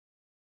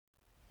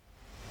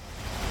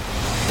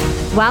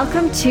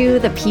Welcome to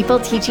the People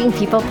Teaching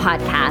People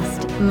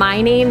podcast. My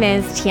name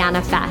is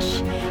Tiana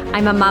Fesh.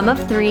 I'm a mom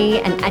of three,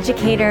 an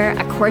educator,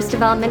 a course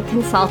development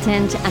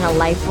consultant, and a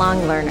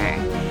lifelong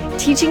learner.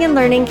 Teaching and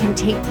learning can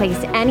take place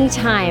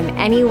anytime,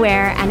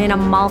 anywhere, and in a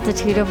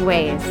multitude of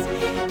ways.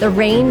 The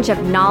range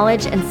of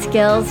knowledge and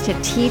skills to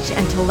teach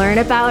and to learn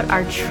about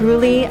are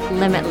truly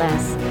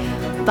limitless.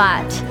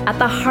 But at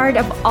the heart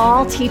of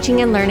all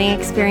teaching and learning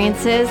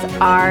experiences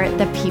are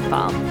the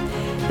people.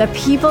 The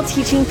People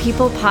Teaching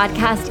People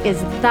podcast is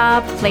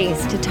the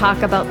place to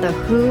talk about the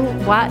who,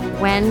 what,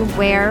 when,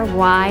 where,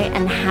 why,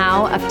 and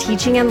how of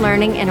teaching and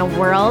learning in a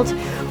world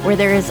where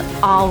there is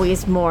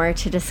always more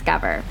to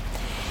discover.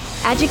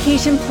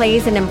 Education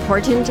plays an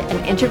important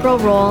and integral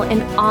role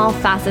in all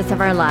facets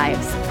of our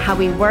lives: how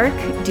we work,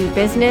 do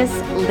business,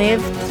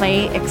 live,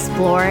 play,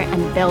 explore,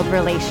 and build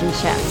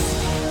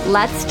relationships.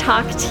 Let's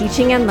talk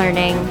teaching and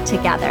learning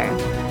together.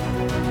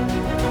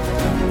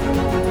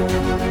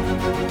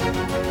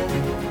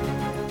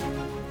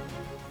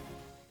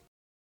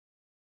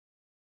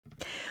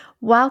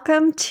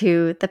 Welcome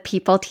to the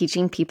People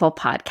Teaching People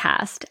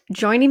podcast.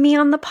 Joining me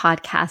on the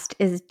podcast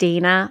is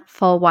Dana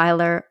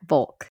Fulwiler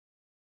Volk.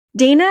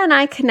 Dana and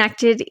I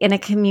connected in a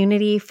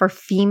community for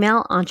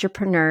female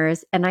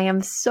entrepreneurs, and I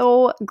am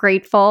so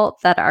grateful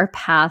that our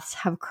paths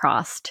have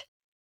crossed.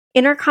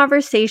 In our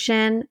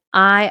conversation,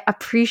 I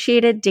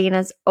appreciated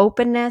Dana's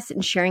openness in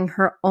sharing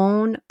her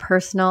own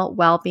personal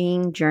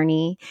well-being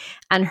journey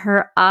and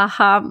her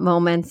aha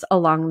moments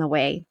along the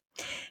way.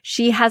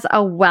 She has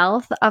a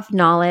wealth of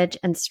knowledge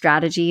and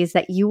strategies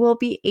that you will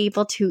be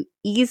able to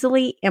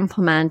easily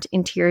implement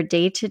into your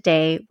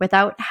day-to-day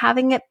without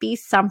having it be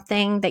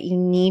something that you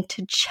need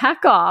to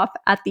check off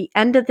at the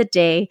end of the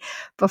day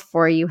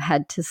before you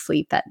head to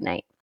sleep at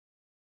night.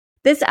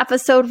 This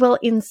episode will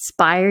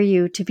inspire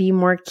you to be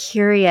more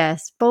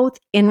curious, both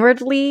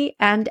inwardly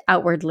and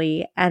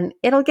outwardly, and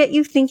it'll get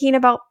you thinking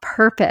about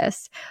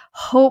purpose,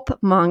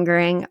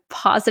 hope-mongering,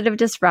 positive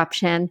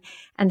disruption,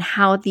 and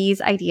how these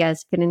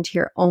ideas fit into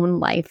your own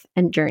life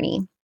and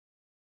journey.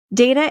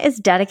 Dana is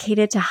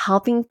dedicated to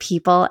helping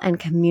people and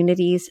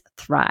communities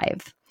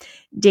thrive.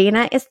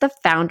 Dana is the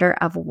founder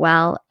of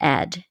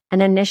WellEd,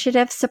 an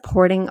initiative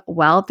supporting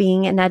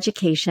well-being and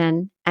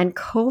education, and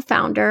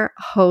co-founder,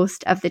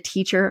 host of the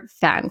Teacher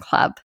Fan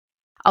Club,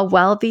 a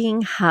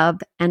well-being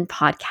hub and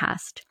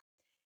podcast.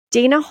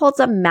 Dana holds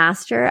a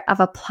Master of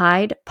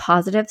Applied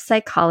Positive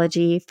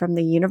Psychology from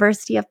the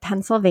University of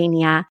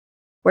Pennsylvania,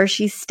 where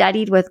she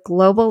studied with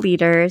global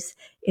leaders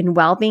in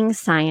well-being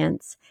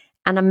science,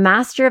 and a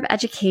Master of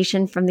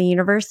Education from the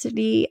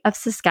University of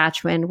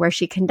Saskatchewan, where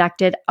she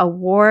conducted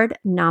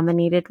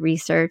award-nominated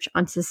research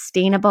on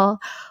sustainable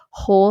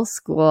whole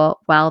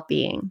school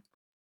well-being.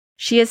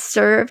 She has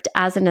served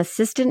as an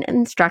assistant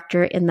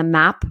instructor in the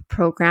MAP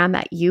program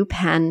at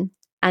UPenn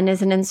and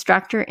is an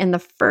instructor in the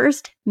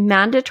first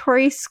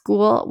mandatory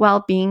school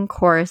well-being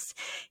course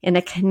in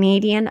a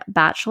Canadian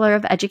Bachelor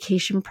of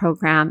Education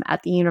program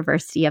at the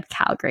University of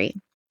Calgary.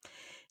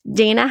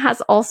 Dana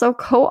has also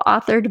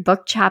co-authored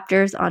book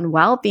chapters on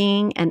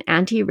well-being and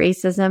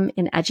anti-racism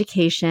in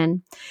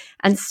education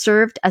and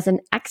served as an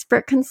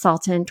expert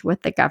consultant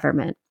with the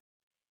government.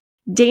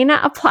 Dana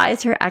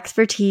applies her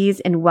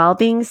expertise in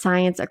well-being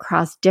science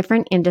across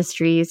different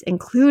industries,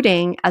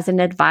 including as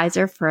an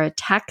advisor for a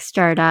tech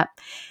startup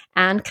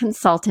and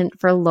consultant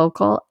for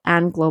local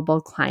and global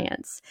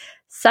clients,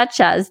 such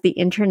as the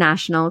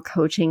International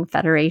Coaching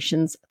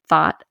Federation's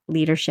Thought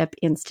Leadership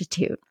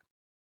Institute.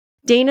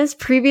 Dana's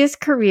previous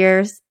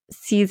career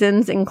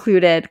seasons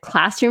included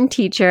classroom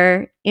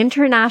teacher,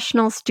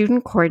 international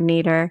student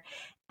coordinator,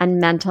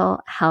 and mental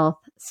health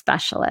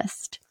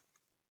specialist.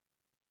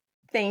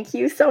 Thank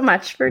you so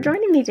much for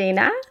joining me,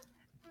 Dana.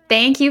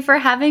 Thank you for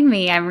having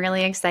me. I'm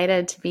really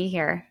excited to be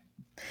here.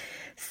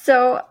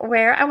 So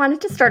where I wanted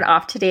to start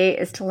off today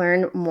is to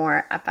learn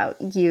more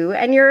about you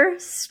and your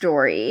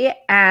story.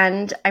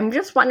 And I'm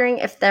just wondering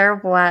if there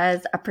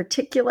was a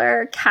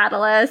particular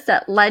catalyst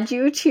that led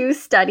you to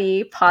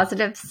study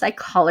positive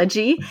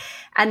psychology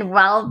and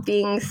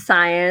well-being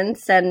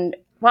science. And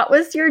what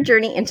was your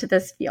journey into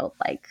this field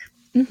like?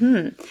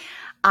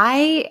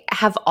 I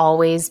have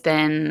always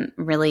been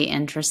really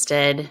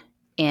interested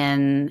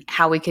in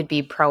how we could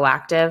be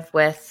proactive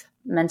with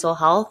mental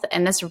health.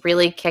 And this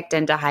really kicked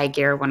into high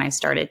gear when I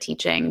started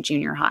teaching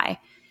junior high.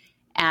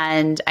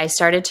 And I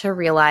started to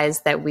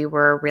realize that we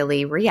were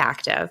really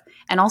reactive.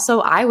 And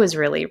also I was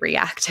really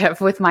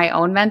reactive with my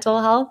own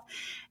mental health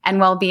and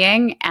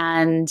well-being.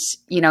 And,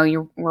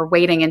 we're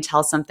waiting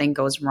until something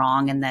goes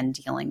wrong and then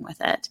dealing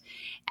with it.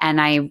 And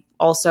I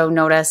also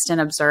noticed and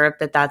observed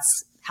that that's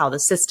how the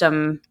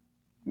system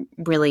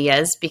really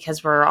is,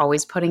 because we're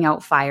always putting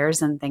out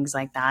fires and things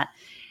like that.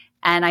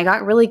 And I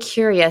got really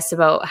curious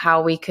about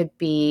how we could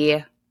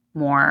be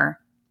more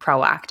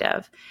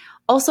proactive.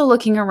 Also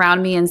looking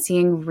around me and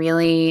seeing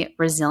really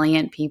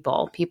resilient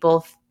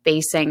people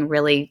facing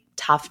really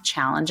tough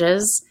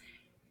challenges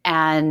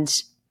and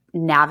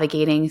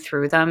navigating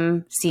through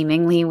them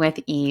seemingly with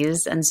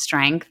ease and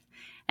strength,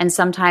 and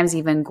sometimes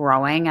even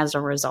growing as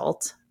a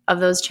result of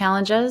those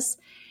challenges.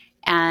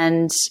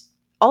 And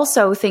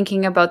also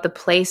thinking about the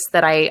place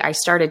that I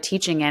started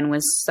teaching in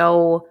was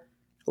so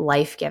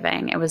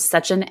life-giving. It was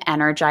such an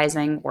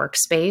energizing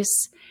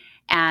workspace.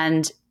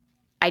 And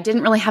I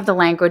didn't really have the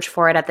language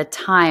for it at the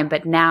time,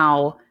 but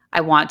now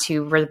I want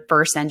to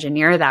reverse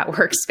engineer that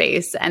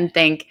workspace and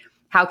think,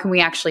 how can we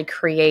actually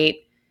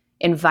create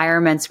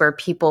environments where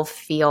people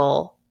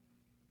feel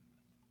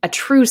a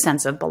true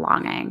sense of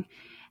belonging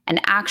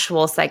and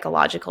actual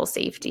psychological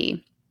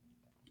safety?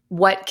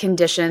 What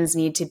conditions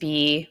need to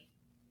be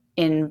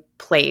in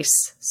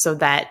place so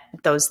that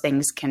those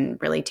things can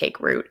really take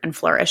root and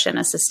flourish in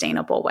a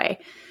sustainable way?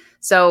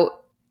 So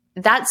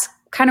that's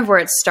kind of where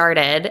it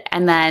started.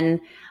 And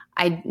then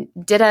I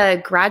did a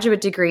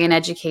graduate degree in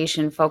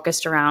education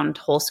focused around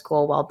whole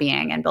school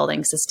well-being and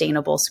building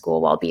sustainable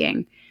school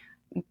well-being,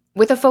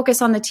 with a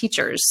focus on the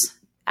teachers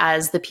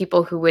as the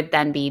people who would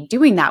then be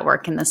doing that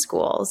work in the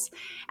schools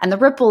and the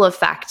ripple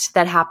effect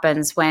that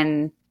happens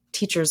when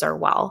teachers are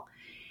well.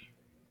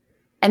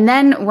 And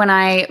then when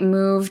I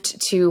moved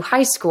to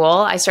high school,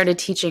 I started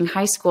teaching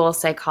high school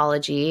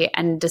psychology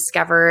and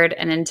discovered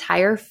an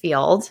entire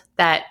field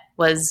that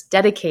was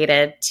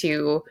dedicated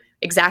to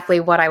exactly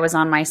what I was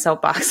on my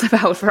soapbox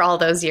about for all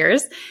those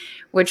years,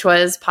 which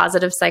was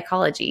positive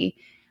psychology,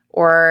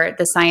 or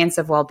the science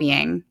of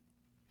well-being.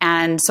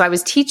 And so I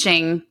was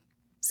teaching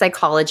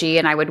psychology,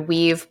 and I would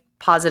weave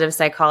positive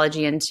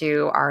psychology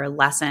into our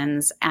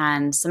lessons.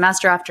 And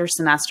semester after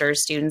semester,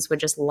 students would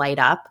just light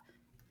up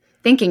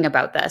thinking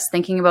about this,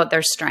 thinking about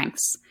their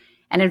strengths.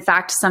 And in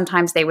fact,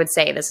 sometimes they would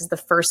say, this is the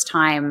first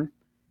time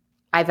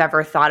I've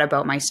ever thought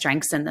about my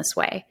strengths in this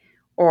way.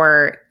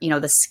 Or,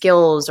 the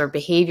skills or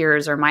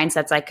behaviors or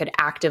mindsets I could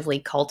actively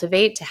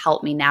cultivate to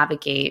help me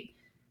navigate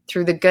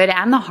through the good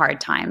and the hard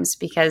times,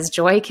 because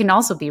joy can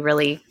also be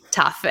really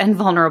tough and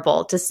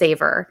vulnerable to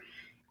savor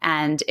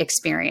and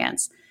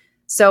experience.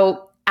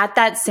 So at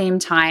that same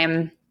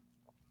time,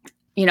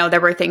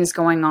 there were things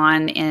going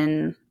on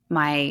in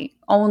my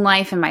own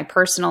life and my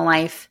personal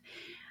life.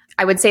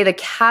 I would say the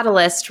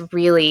catalyst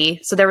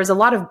really, so there was a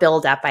lot of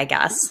buildup, I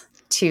guess,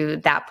 to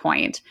that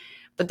point.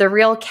 But the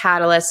real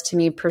catalyst to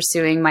me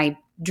pursuing my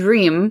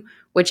dream,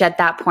 which at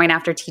that point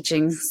after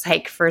teaching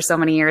psych for so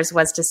many years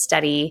was to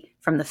study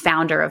from the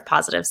founder of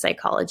positive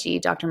psychology,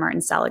 Dr.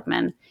 Martin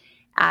Seligman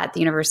at the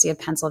University of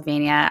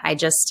Pennsylvania. I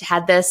just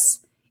had this,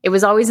 it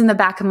was always in the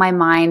back of my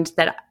mind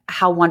that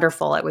how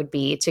wonderful it would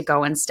be to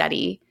go and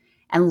study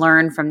and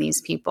learn from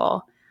these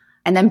people,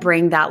 and then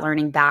bring that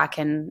learning back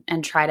and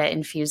try to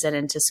infuse it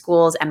into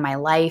schools and my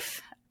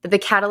life. But the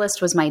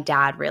catalyst was my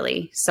dad,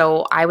 really.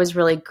 So I was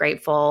really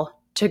grateful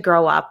to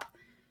grow up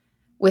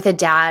with a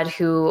dad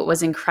who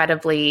was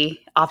incredibly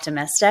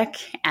optimistic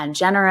and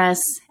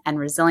generous and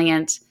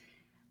resilient.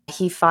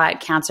 He fought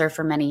cancer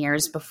for many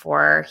years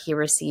before he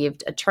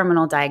received a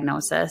terminal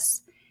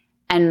diagnosis.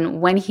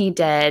 And when he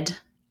did,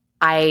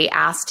 I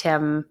asked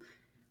him,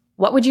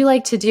 what would you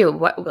like to do?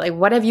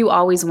 What have you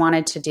always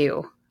wanted to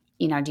do?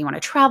 Do you want to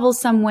travel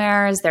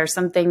somewhere? Is there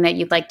something that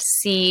you'd like to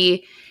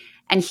see?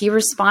 And he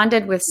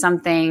responded with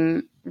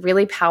something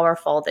really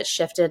powerful that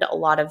shifted a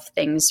lot of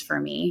things for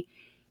me.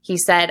 He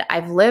said,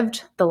 I've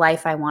lived the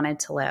life I wanted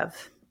to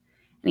live.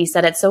 And he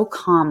said it so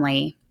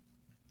calmly.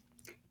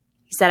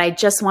 He said, I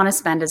just want to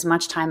spend as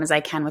much time as I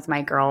can with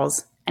my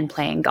girls and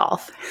playing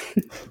golf.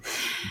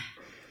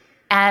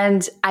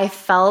 And I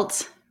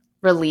felt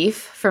relief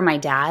for my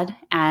dad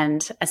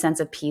and a sense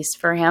of peace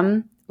for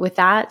him with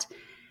that.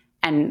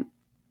 And,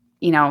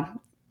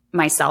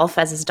 myself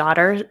as his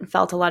daughter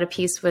felt a lot of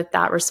peace with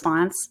that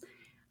response,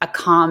 a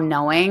calm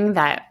knowing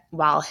that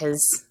while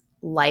his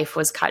life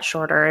was cut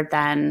shorter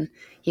than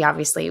he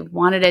obviously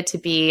wanted it to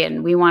be,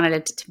 and we wanted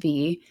it to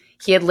be,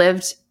 he had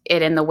lived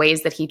it in the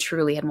ways that he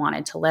truly had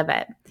wanted to live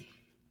it.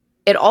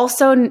 It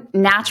also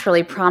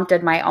naturally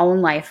prompted my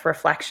own life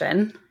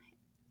reflection.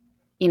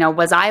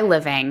 Was I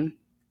living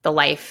the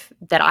life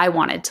that I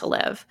wanted to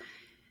live?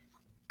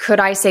 Could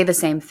I say the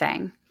same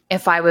thing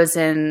if I was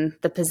in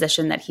the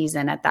position that he's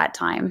in at that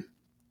time?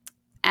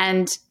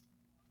 And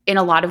in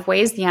a lot of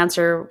ways, the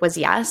answer was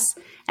yes.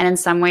 And in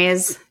some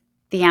ways,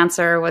 the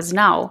answer was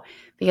no,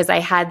 because I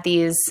had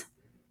these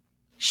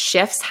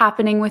shifts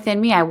happening within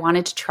me. I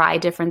wanted to try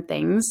different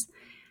things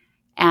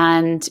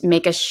and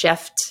make a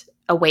shift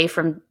away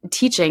from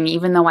teaching,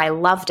 even though I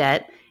loved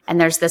it. And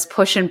there's this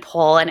push and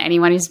pull, and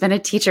anyone who's been a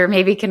teacher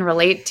maybe can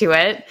relate to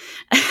it.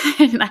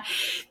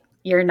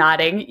 You're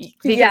nodding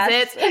because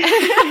yes.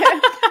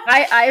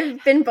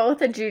 I've been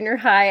both a junior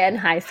high and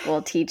high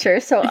school teacher,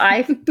 so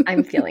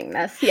I'm feeling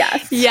this.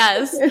 Yes.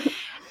 Yes.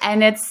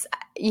 And it's,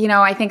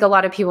 I think a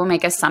lot of people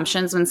make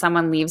assumptions when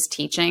someone leaves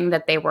teaching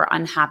that they were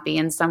unhappy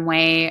in some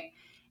way.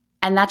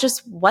 And that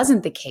just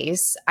wasn't the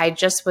case. I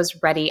just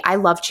was ready. I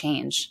love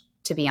change,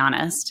 to be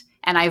honest.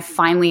 And I've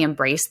finally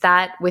embraced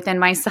that within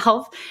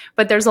myself.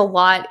 But there's a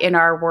lot in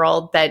our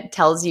world that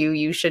tells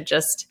you should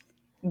just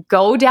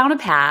go down a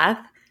path,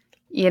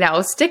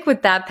 stick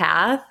with that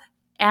path,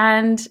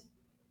 and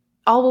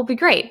all will be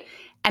great.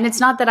 And it's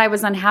not that I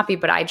was unhappy,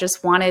 but I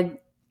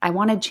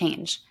wanted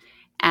change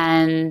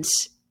and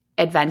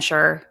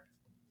adventure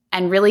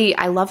And really,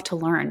 I love to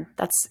learn.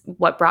 That's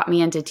what brought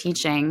me into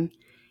teaching.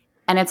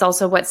 And it's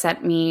also what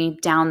set me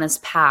down this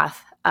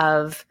path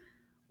of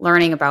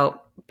learning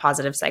about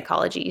positive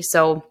psychology.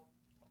 So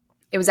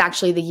it was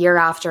actually the year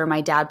after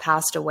my dad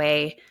passed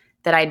away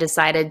that I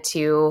decided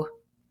to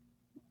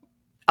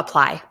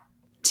apply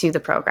to the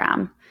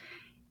program,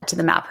 to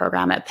the MAP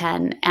program at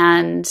Penn,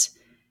 and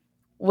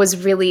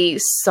was really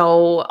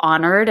so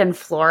honored and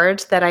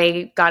floored that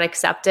I got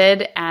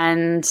accepted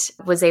and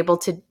was able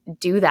to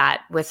do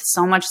that with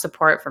so much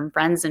support from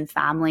friends and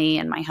family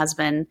and my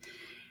husband.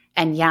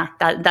 And yeah,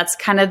 that's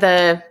kind of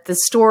the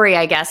story,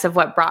 I guess, of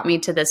what brought me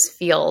to this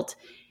field.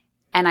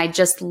 And I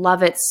just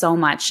love it so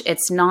much.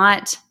 It's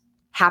not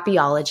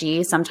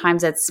happyology.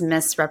 Sometimes it's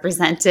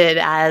misrepresented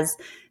as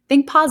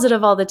think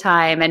positive all the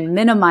time and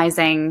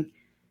minimizing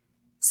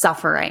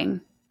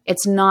suffering.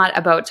 It's not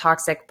about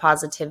toxic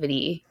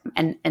positivity.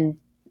 And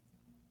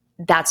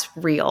that's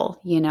real,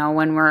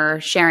 when we're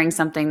sharing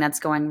something that's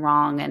going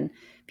wrong and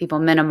people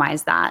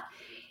minimize that.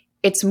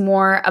 It's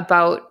more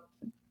about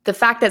the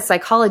fact that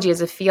psychology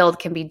as a field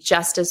can be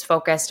just as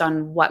focused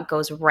on what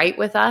goes right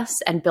with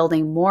us and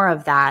building more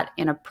of that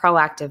in a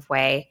proactive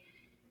way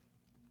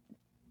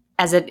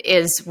as it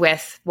is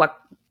with what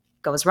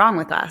goes wrong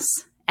with us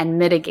and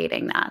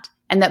mitagating that.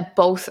 And that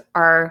both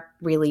are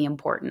really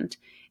important.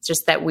 It's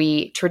just that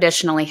we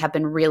traditionally have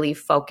been really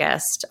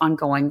focused on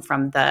going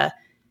from the,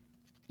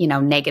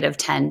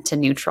 -10 to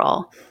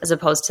neutral, as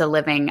opposed to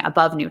living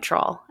above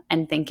neutral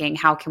and thinking,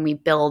 how can we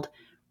build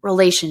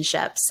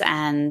relationships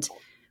and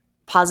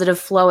positive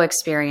flow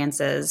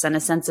experiences and a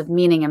sense of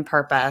meaning and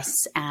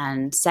purpose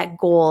and set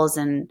goals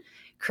and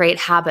create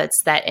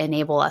habits that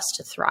enable us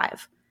to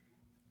thrive.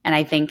 And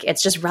I think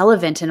it's just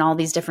relevant in all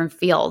these different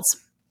fields.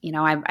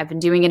 I've been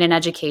doing it in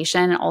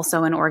education,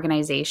 also in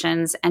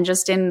organizations, and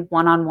just in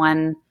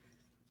one-on-one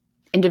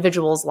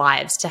individuals'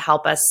 lives to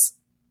help us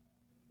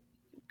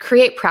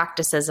create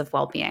practices of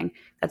well-being.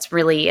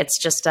 It's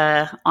just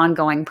a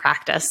ongoing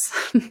practice.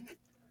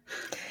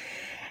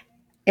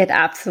 It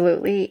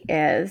absolutely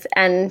is.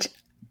 And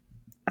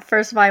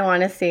first of all, I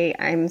want to say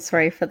I'm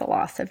sorry for the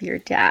loss of your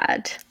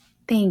dad.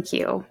 Thank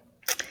you.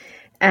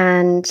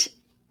 And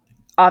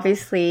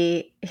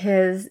obviously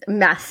his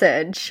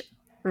message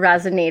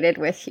resonated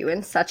with you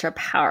in such a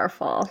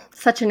powerful,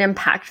 such an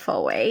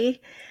impactful way.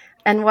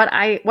 And what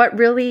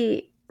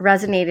really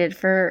resonated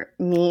for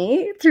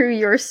me through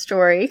your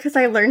story, because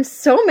I learned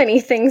so many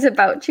things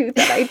about you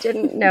that I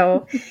didn't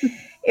know,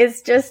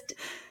 is just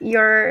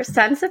your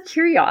sense of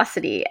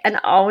curiosity and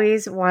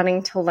always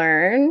wanting to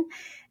learn,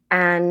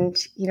 and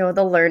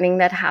the learning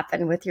that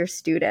happened with your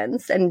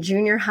students. And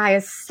junior high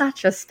is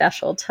such a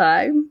special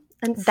time.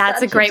 And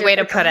that's a great way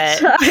to put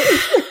it.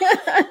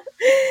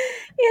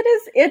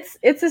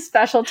 It's a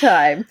special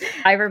time.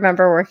 I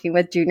remember working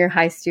with junior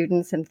high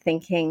students and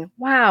thinking,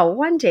 wow,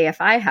 one day if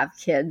I have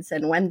kids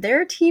and when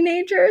they're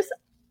teenagers,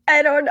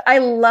 I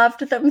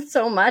loved them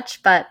so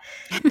much, but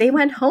they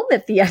went home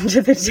at the end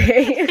of the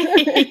day.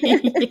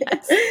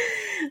 Yes.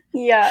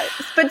 Yeah.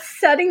 But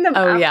setting them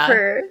up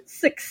for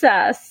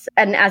success.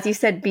 And as you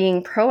said,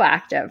 being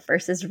proactive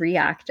versus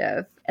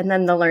reactive. And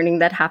then the learning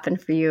that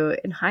happened for you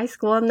in high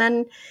school, and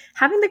then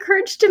having the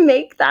courage to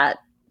make that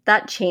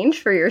change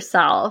for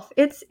yourself.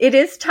 It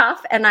is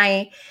tough. And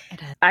I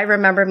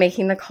remember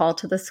making the call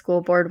to the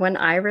school board when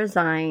I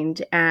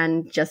resigned.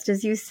 And just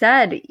as you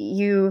said,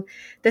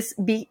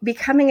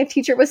 becoming a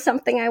teacher was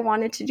something I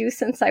wanted to do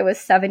since I was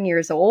 7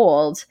 years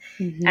old.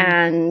 Mm-hmm.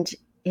 And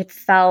it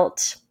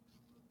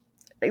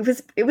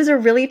was a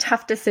really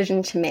tough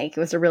decision to make. It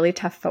was a really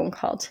tough phone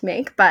call to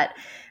make, but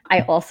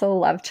I also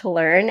love to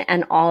learn,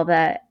 and all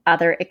the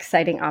other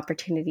exciting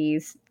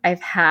opportunities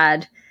I've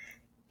had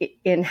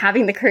in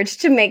having the courage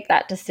to make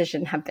that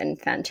decision have been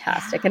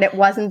fantastic. And it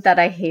wasn't that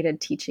I hated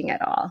teaching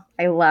at all.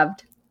 I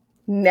loved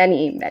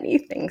many, many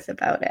things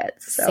about it.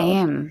 So.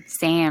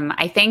 Same.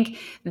 I think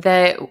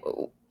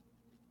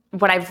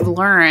what I've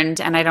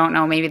learned, and I don't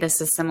know, maybe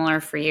this is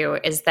similar for you,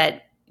 is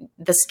that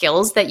the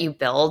skills that you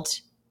build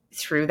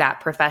through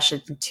that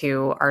profession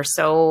too are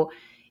so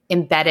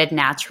embedded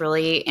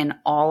naturally in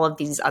all of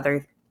these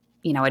other,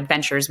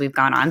 adventures we've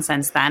gone on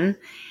since then.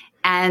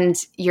 And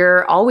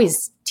you're always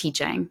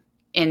teaching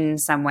in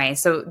some way.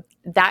 So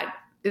that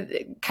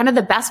kind of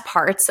the best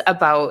parts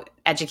about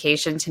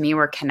education to me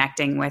were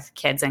connecting with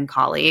kids and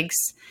colleagues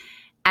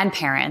and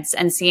parents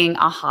and seeing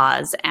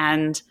ahas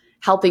and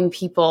helping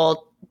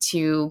people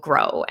to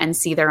grow and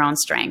see their own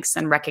strengths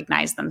and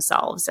recognize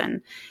themselves.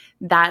 And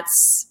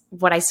that's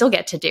what I still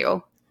get to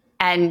do.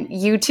 And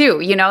you too,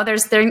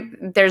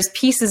 there's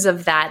pieces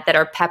of that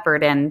are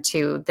peppered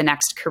into the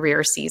next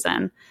career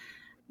season.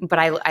 But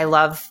I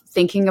love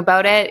thinking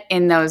about it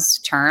in those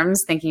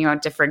terms, thinking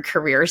about different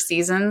career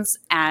seasons.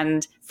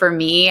 And for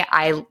me,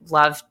 I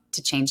love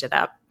to change it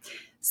up.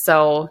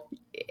 So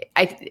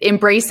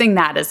embracing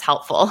that is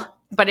helpful,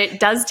 but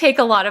it does take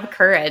a lot of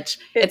courage.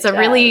 It's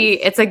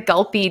a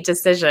gulpy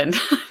decision.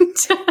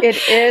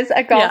 It is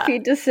a gulpy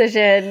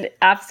decision.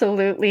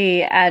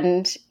 Absolutely.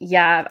 And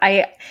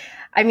yeah,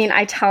 I mean,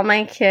 I tell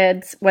my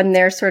kids when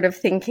they're sort of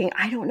thinking,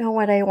 I don't know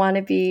what I want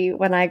to be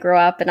when I grow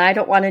up, and I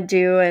don't want to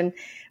do, and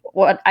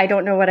what I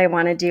don't know what I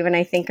want to do. And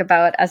I think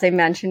about, as I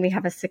mentioned, we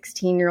have a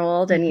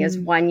 16-year-old and he has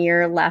 1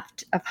 year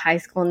left of high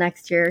school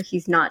next year.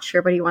 He's not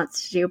sure what he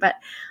wants to do, but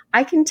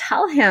I can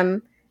tell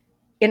him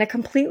in a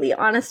completely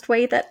honest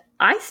way that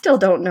I still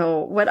don't know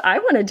what I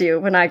want to do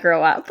when I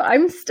grow up.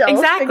 I'm still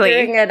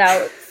figuring it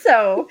out.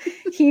 So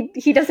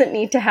he doesn't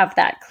need to have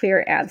that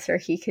clear answer.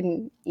 He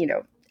can,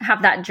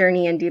 have that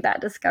journey and do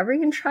that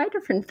discovery and try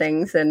different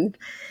things and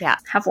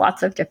have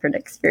lots of different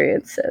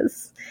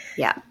experiences.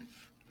 Yeah.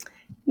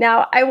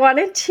 Now, I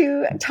wanted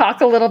to talk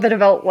a little bit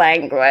about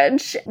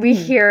language. We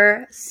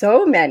hear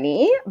so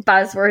many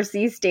buzzwords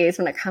these days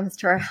when it comes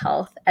to our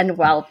health and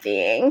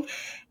well-being.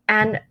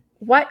 And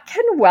what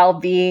can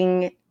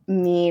well-being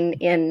mean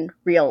in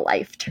real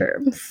life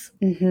terms?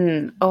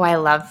 Mm-hmm. Oh, I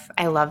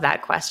love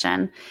that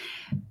question.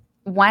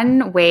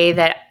 One way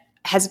that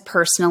has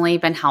personally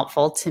been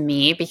helpful to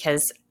me,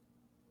 because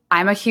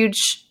I'm a huge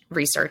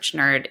research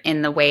nerd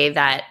in the way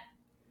that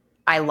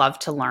I love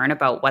to learn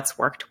about what's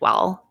worked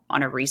well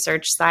on a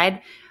research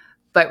side,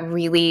 but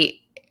really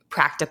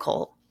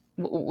practical.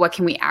 What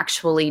can we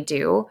actually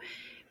do?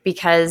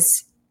 Because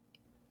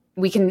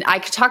I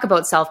could talk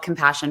about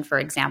self-compassion, for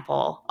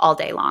example, all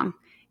day long,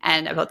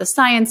 and about the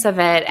science of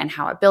it and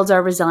how it builds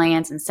our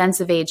resilience and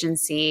sense of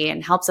agency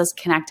and helps us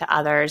connect to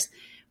others.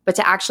 But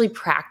to actually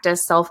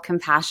practice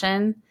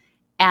self-compassion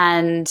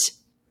and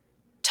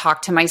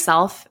talk to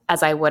myself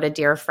as I would a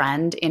dear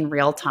friend in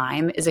real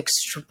time is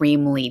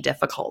extremely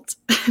difficult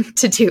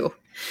to do.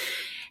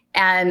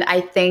 And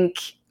I think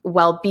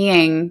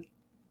well-being,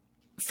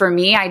 for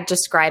me, I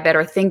describe it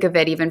or think of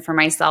it even for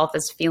myself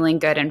as feeling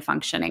good and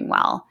functioning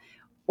well,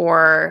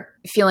 or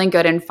feeling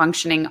good and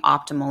functioning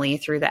optimally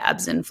through the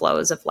ebbs and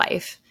flows of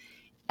life,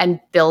 and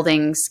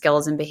building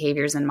skills and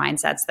behaviors and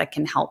mindsets that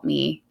can help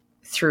me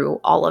through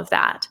all of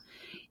that.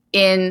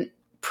 In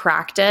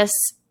practice,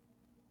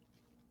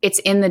 it's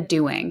in the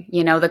doing.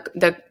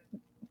 The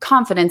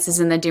confidence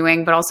is in the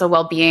doing, but also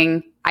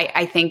well-being,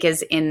 I think,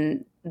 is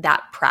in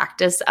that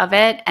practice of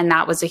it. And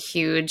that was a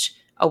huge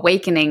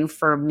awakening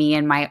for me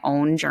in my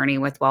own journey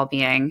with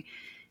well-being,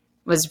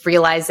 was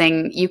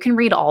realizing you can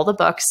read all the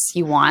books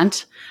you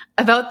want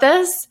about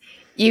this.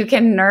 You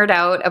can nerd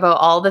out about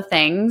all the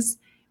things.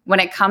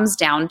 When it comes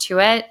down to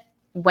it,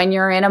 when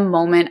you're in a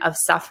moment of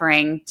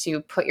suffering,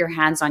 to put your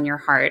hands on your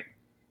heart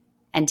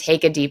and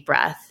take a deep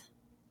breath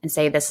and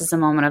say, this is a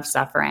moment of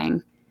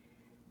suffering.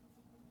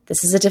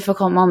 This is a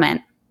difficult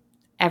moment.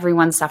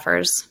 Everyone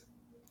suffers.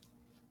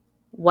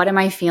 What am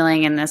I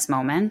feeling in this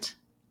moment?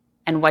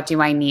 And what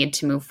do I need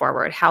to move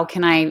forward? How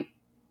can I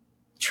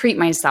treat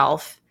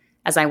myself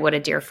as I would a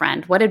dear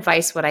friend? What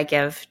advice would I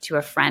give to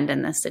a friend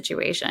in this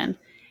situation?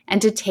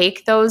 And to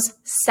take those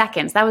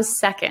seconds, that was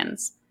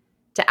seconds,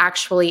 to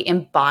actually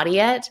embody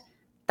it,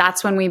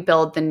 that's when we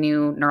build the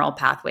new neural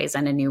pathways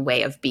and a new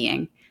way of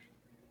being.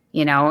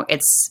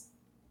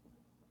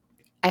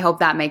 I hope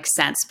that makes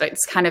sense, but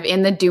it's kind of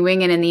in the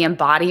doing and in the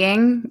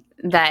embodying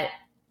that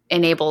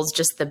enables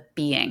just the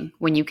being,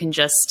 when you can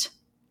just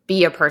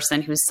be a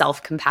person who's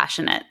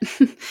self-compassionate.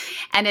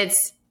 And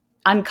it's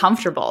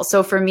uncomfortable.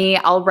 So for me,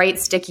 I'll write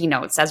sticky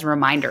notes as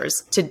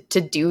reminders to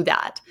do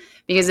that,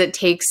 because it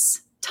takes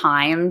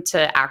time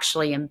to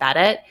actually embed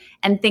it.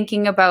 And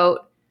thinking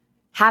about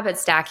habit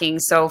stacking.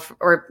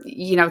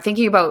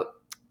 Thinking about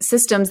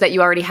systems that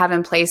you already have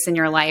in place in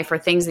your life, or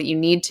things that you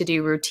need to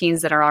do,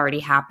 routines that are already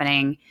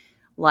happening,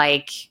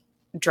 like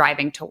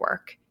driving to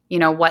work.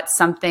 What's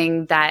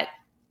something that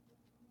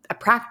a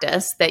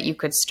practice that you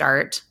could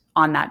start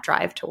on that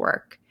drive to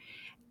work,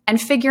 and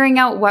figuring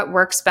out what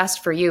works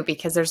best for you,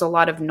 because there's a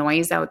lot of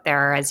noise out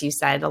there, as you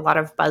said, a lot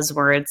of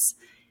buzzwords.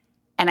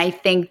 And I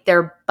think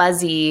they're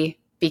buzzy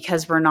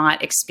because we're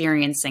not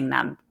experiencing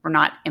them. We're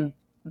not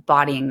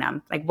embodying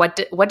them. Like,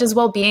 what does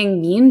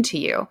well-being mean to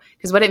you?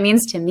 Because what it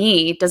means to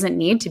me doesn't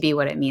need to be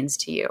what it means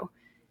to you.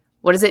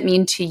 What does it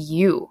mean to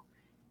you?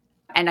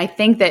 And I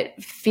think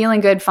that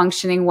feeling good,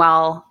 functioning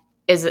well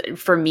is,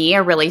 for me,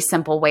 a really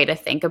simple way to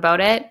think about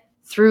it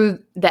through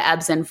the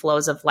ebbs and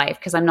flows of life,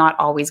 because I'm not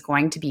always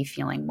going to be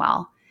feeling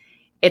well.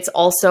 It's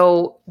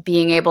also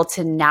being able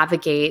to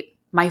navigate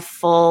my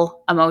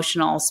full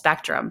emotional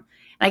spectrum.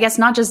 And I guess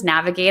not just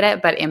navigate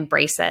it, but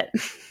embrace it,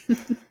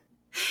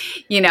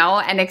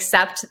 and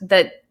accept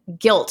that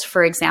guilt,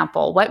 for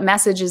example. What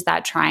message is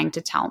that trying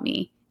to tell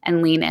me?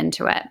 And lean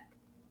into it.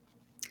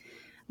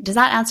 Does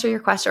that answer your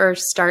question, or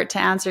start to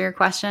answer your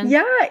question?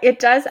 Yeah, it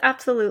does.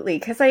 Absolutely.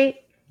 Because I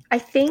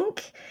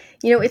think,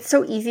 it's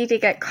so easy to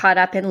get caught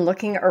up in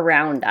looking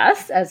around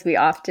us, as we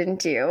often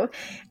do,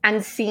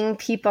 and seeing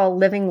people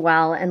living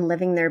well and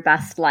living their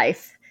best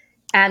life.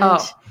 And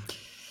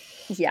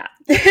yeah.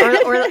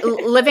 or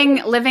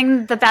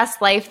living the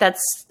best life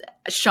that's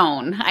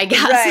shown, I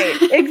guess.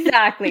 Right.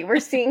 Exactly. We're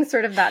seeing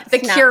sort of that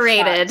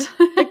curated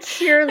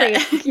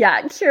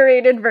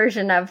curated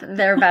version of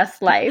their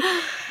best life.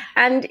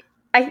 And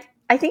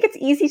I I think it's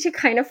easy to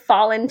kind of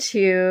fall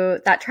into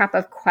that trap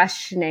of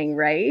questioning,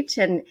 right?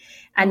 And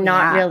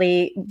not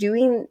really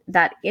doing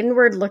that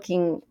inward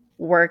looking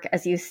work,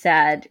 as you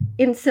said,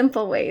 in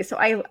simple ways. So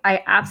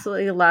I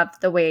absolutely love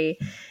the way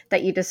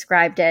that you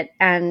described it.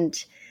 And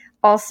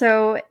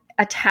also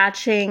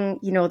attaching,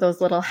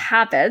 those little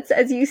habits,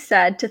 as you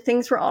said, to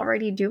things we're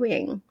already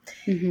doing.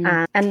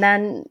 And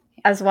then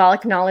as well,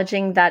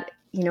 acknowledging that,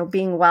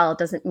 being well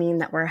doesn't mean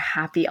that we're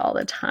happy all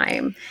the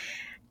time.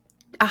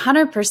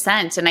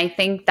 100%. And I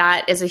think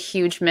that is a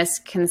huge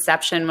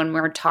misconception when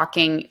we're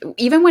talking,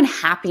 even when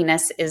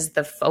happiness is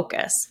the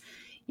focus.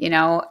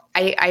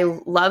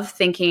 I love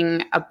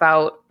thinking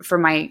about, for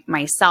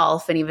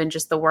myself and even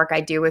just the work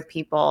I do with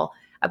people,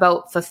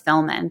 about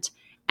fulfillment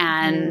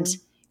and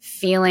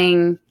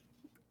feeling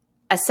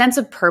a sense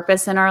of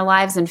purpose in our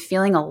lives and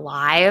feeling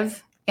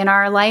alive in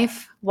our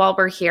life while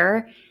we're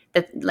here.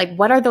 That, like,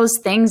 what are those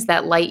things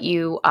that light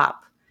you up?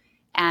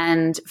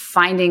 And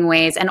finding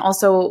ways, and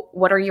also,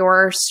 what are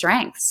your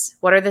strengths?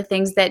 What are the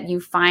things that you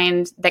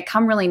find that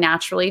come really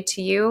naturally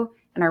to you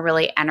and are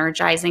really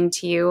energizing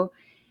to you?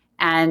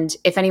 And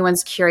if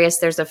anyone's curious,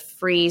 there's a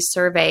free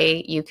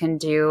survey you can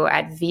do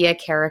at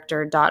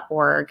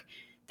viacharacter.org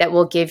that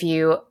will give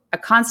you a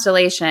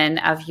constellation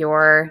of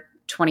your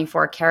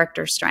 24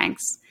 character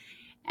strengths.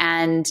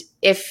 And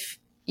if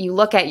you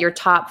look at your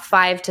top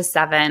 5 to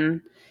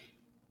 7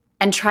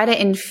 and try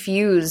to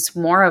infuse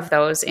more of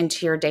those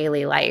into your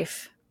daily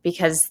life,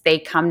 because they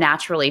come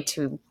naturally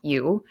to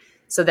you.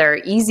 So they're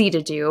easy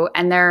to do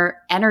and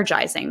they're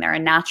energizing. They're a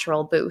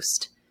natural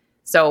boost.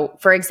 So,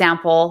 for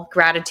example,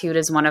 gratitude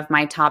is one of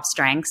my top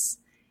strengths.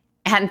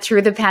 And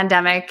through the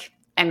pandemic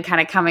and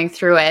kind of coming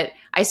through it,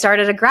 I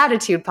started a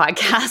gratitude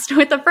podcast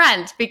with a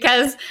friend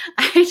because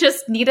I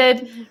just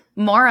needed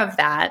more of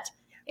that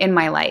in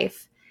my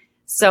life.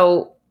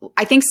 So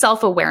I think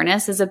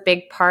self-awareness is a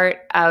big part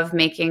of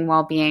making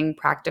well-being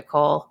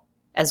practical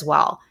as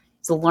well.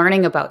 So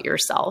learning about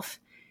yourself.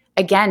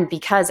 Again,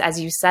 because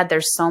as you said,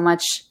 there's so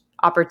much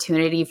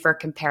opportunity for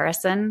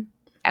comparison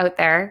out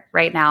there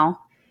right now.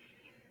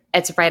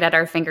 It's right at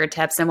our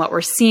fingertips. And what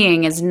we're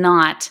seeing is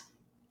not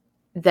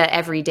the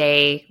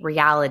everyday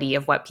reality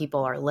of what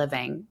people are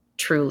living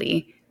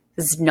truly,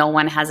 because no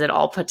one has it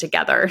all put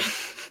together.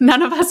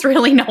 None of us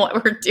really know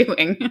what we're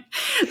doing.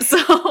 So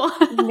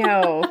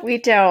no, we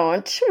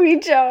don't. We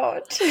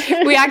don't.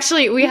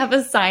 we have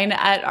a sign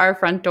at our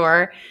front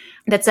door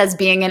that says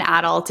being an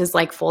adult is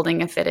like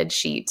folding a fitted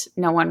sheet.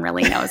 No one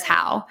really knows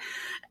how.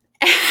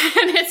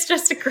 And it's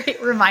just a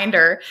great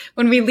reminder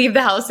when we leave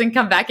the house and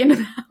come back into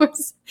the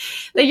house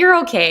that you're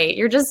okay.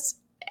 You're just,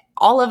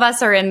 all of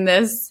us are in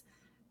this,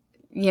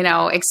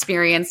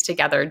 experience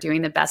together,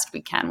 doing the best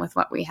we can with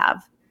what we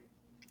have.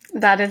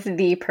 That is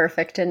the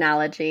perfect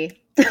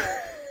analogy.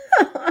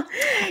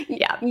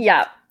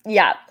 Yeah.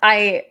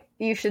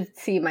 You should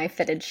see my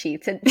fitted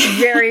sheets. It's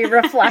very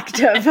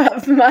reflective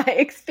of my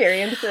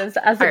experiences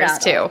as an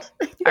adult.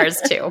 Ours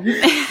too.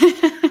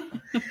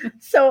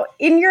 So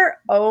in your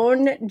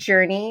own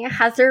journey,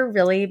 has there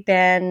really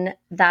been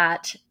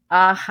that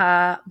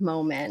aha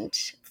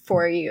moment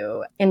for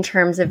you in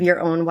terms of your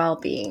own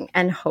well-being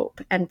and hope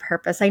and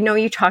purpose? I know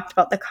you talked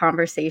about the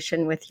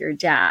conversation with your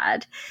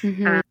dad.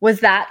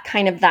 Was that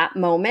kind of that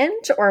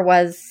moment, or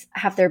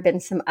have there been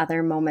some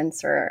other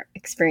moments or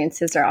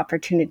experiences or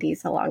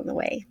opportunities along the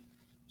way?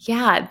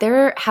 Yeah,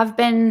 there have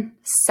been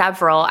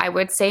several. I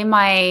would say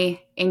my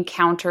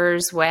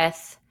encounters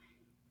with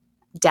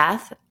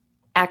death,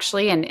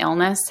 actually, and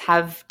illness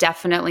have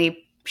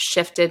definitely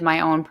shifted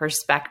my own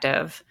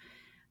perspective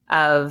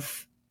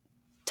of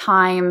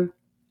time,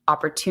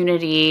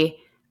 opportunity,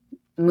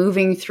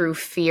 moving through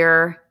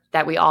fear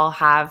that we all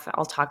have.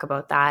 I'll talk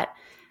about that.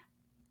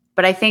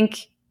 But I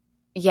think,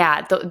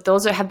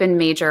 those have been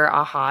major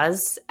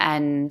ahas,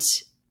 and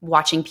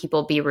watching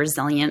people be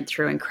resilient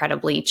through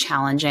incredibly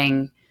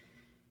challenging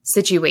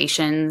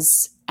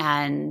situations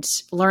and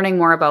learning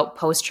more about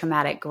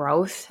post-traumatic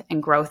growth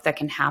and growth that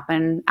can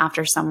happen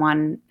after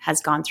someone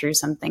has gone through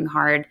something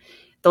hard.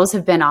 Those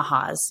have been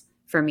ahas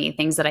for me,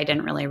 things that I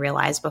didn't really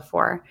realize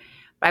before.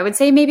 But I would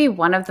say maybe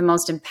one of the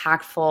most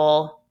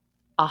impactful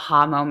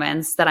aha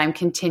moments that I'm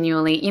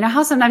continually,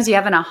 how sometimes you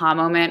have an aha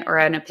moment or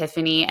an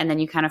epiphany and then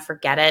you kind of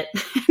forget it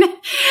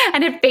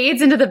and it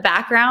fades into the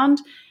background,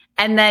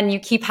 and then you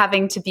keep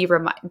having to be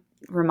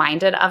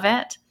reminded of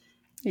it.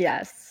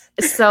 Yes.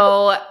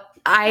 So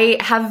I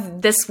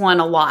have this one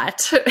a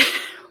lot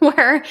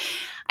where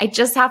I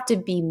just have to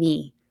be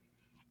me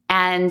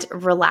and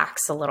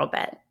relax a little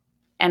bit.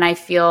 And I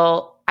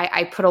feel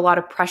I put a lot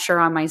of pressure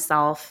on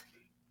myself.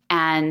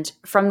 And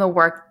from the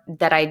work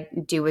that I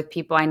do with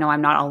people, I know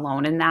I'm not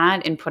alone in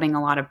that, in putting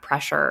a lot of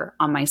pressure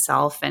on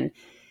myself and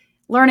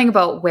learning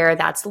about where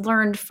that's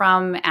learned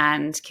from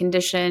and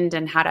conditioned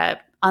and how to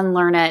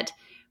unlearn it.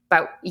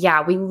 But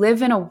yeah, we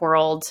live in a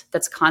world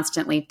that's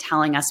constantly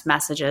telling us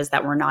messages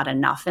that we're not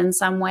enough in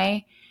some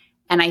way.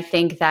 And I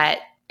think that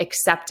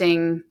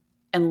accepting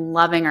and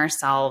loving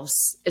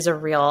ourselves is a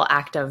real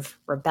act of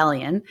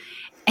rebellion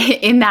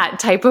in that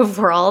type of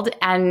world.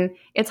 And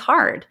it's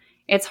hard.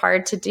 It's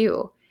hard to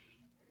do.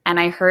 And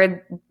I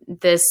heard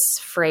this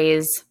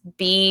phrase,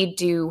 be,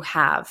 do,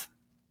 have.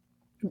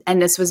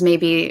 And this was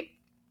maybe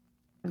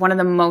one of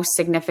the most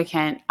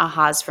significant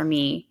ahas for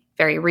me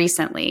very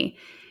recently.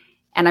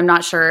 And I'm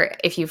not sure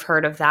if you've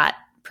heard of that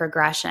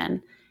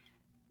progression,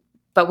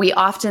 but we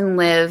often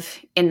live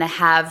in the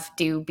have,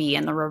 do, be,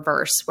 in the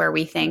reverse, where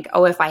we think,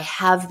 oh, if I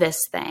have this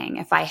thing,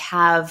 if I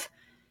have,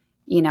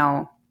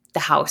 the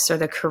house or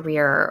the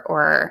career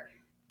or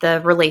the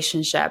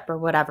relationship or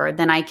whatever,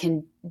 then I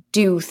can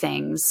do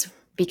things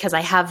because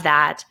I have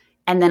that,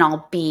 and then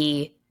I'll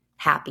be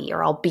happy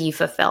or I'll be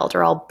fulfilled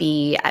or I'll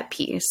be at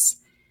peace,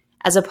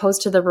 as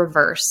opposed to the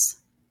reverse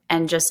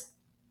and just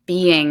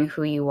being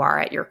who you are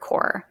at your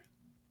core,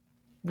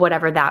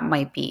 whatever that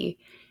might be.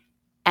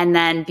 And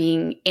then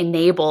being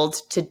enabled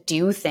to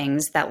do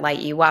things that light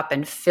you up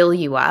and fill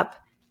you up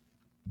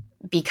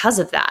because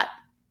of that.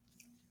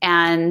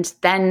 And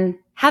then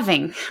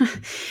having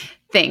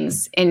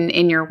things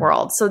in your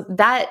world. So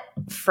that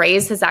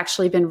phrase has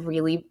actually been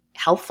really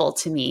helpful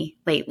to me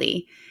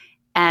lately.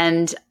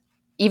 And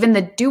even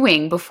the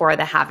doing before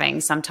the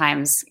having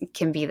sometimes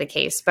can be the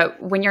case.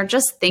 But when you're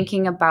just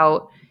thinking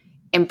about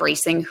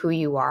embracing who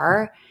you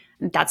are,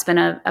 that's been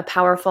a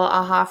powerful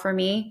aha for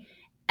me.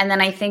 And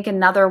then I think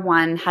another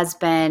one has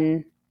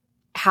been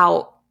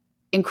how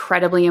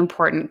incredibly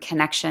important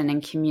connection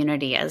and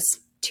community is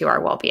to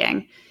our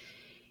well-being.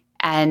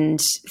 And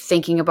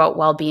thinking about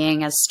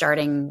well-being as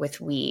starting with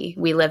we.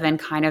 We live in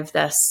kind of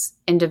this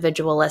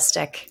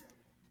individualistic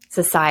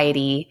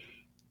society.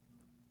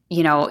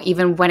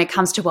 Even when it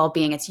comes to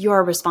well-being, it's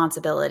your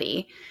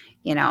responsibility,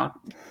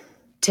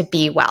 to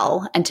be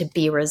well and to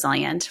be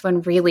resilient,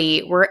 when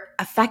really we're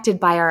affected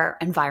by our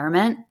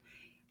environment.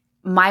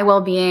 My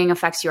well-being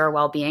affects your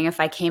well-being.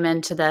 If I came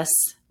into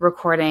this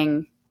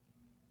recording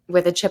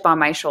with a chip on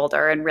my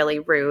shoulder and really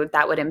rude,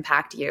 that would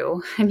impact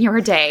you and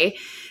your day.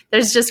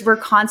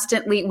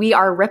 We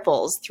are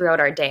ripples throughout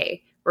our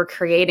day. We're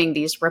creating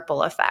these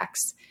ripple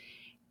effects.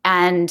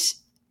 And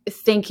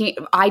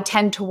I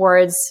tend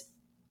towards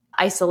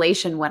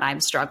isolation when I'm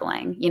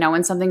struggling.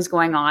 When something's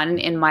going on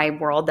in my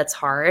world that's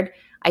hard,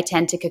 I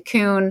tend to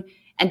cocoon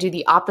and do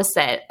the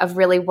opposite of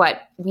really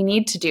what we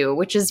need to do,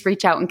 which is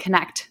reach out and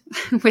connect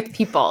with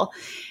people,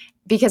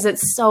 because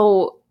it's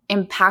so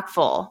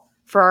impactful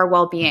for our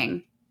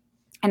well-being.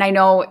 And I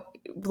know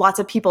lots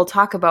of people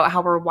talk about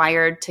how we're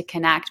wired to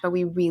connect, but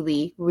we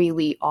really,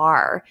 really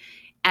are.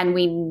 And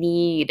we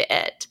need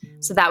it.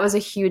 So that was a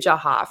huge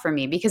aha for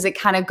me, because it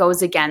kind of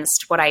goes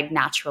against what I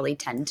naturally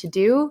tend to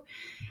do.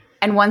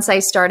 And once I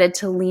started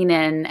to lean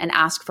in and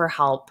ask for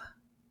help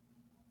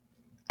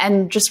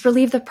and just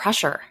relieve the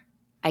pressure,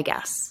 I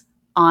guess,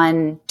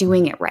 on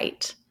doing it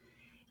right.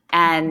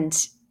 And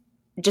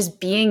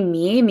just being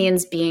me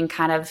means being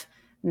kind of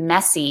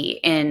messy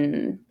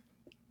in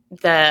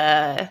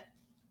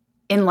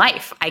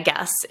life, I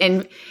guess.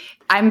 And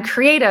I'm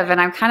creative and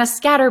I'm kind of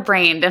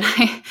scatterbrained and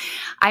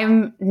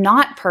I'm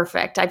not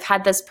perfect. I've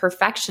had this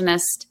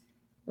perfectionist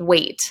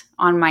weight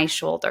on my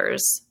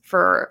shoulders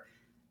for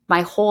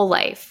my whole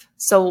life.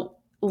 So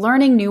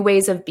learning new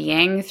ways of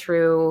being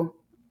through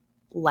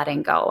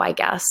letting go, I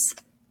guess,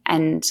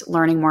 and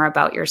learning more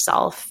about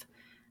yourself.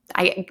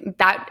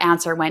 That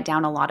answer went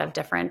down a lot of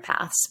different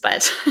paths,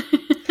 but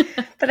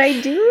but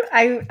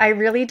I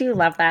really do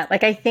love that.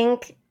 Like, I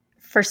think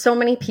for so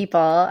many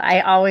people,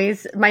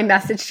 my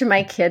message to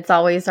my kids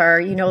always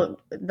are,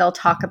 they'll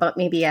talk about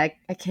maybe a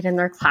kid in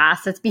their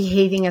class that's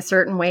behaving a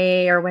certain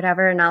way or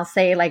whatever. And I'll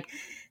say, like,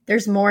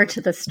 there's more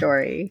to the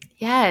story.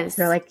 Yes.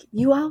 They're like,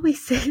 you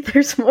always say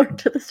there's more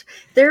to the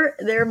story.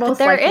 There most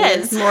likely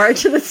is more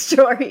to the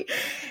story.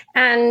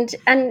 And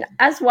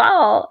as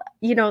well,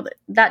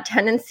 that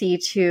tendency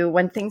to,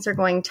 when things are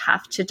going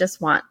tough, to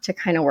just want to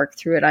kind of work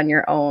through it on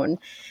your own.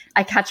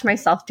 I catch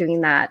myself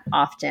doing that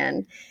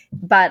often.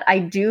 But I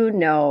do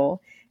know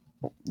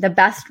the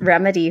best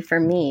remedy for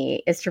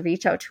me is to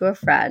reach out to a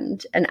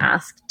friend and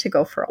ask to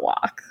go for a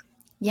walk.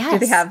 Yes. Do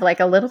they have like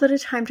a little bit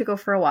of time to go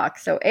for a walk?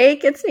 So A,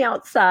 it gets me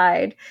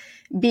outside.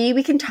 B,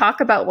 we can talk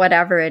about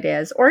whatever it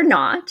is or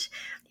not.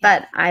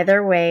 But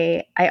either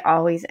way, I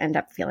always end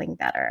up feeling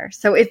better.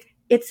 So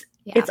it's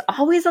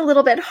always a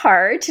little bit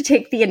hard to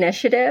take the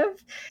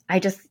initiative. I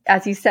just,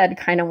 as you said,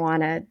 kind of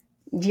want to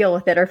deal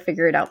with it or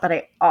figure it out, but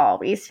I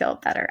always feel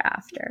better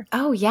after.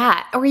 Oh,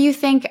 yeah. Or you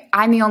think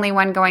I'm the only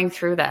one going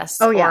through this.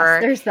 Oh,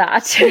 yes, there's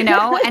that.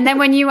 And then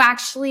when you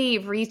actually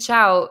reach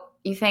out,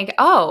 you think,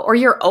 or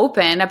you're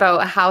open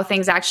about how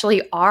things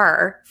actually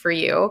are for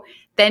you,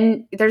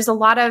 then there's a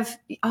lot of,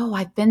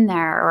 I've been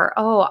there,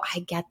 or, I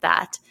get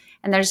that.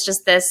 And there's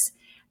just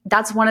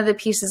that's one of the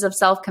pieces of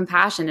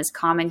self-compassion is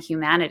common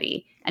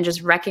humanity, and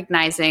just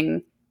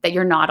recognizing that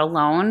you're not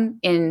alone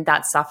in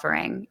that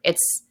suffering.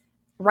 It's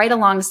right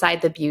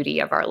alongside the beauty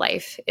of our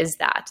life is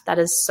that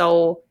is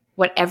so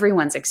what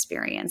everyone's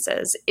experience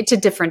is, to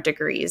different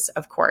degrees,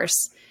 of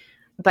course.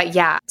 But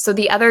yeah, so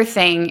the other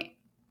thing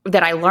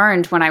that I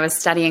learned when I was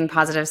studying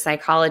positive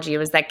psychology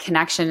was that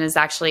connection is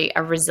actually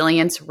a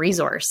resilience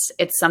resource.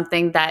 It's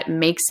something that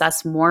makes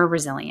us more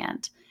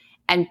resilient.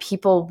 And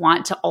people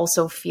want to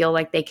also feel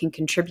like they can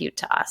contribute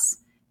to us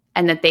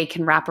and that they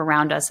can wrap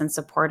around us and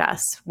support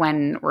us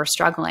when we're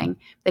struggling.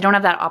 They don't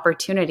have that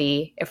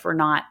opportunity if we're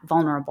not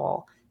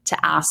vulnerable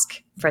to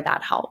ask for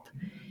that help.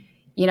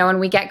 And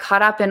we get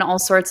caught up in all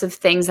sorts of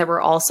things that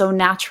we're also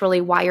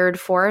naturally wired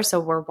for. So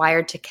we're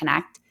wired to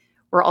connect.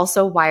 We're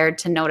also wired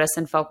to notice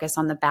and focus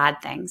on the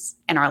bad things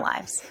in our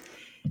lives.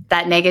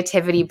 That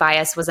negativity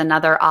bias was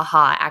another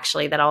aha,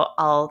 actually, that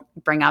I'll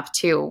bring up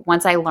too.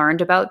 Once I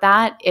learned about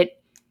that, it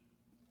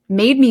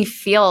made me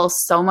feel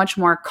so much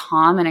more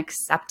calm and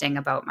accepting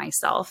about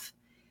myself,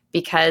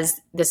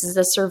 because this is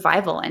a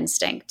survival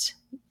instinct.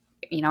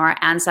 Our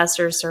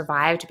ancestors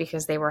survived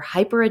because they were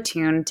hyper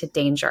attuned to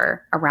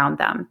danger around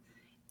them.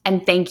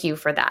 And thank you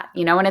for that,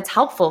 and it's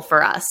helpful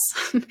for us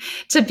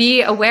to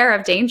be aware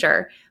of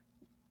danger,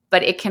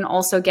 but it can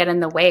also get in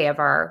the way of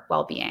our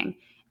well-being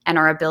and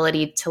our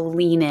ability to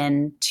lean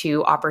in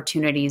to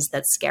opportunities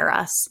that scare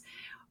us.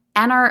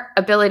 And our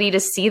ability to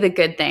see the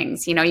good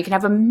things. You can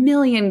have a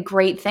million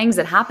great things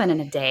that happen in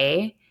a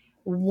day.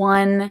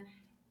 One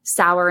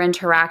sour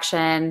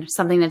interaction,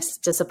 something that's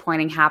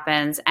disappointing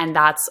happens, and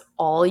that's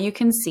all you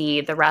can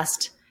see. The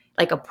rest,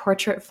 like a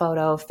portrait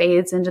photo,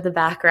 fades into the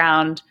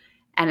background,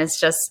 and it's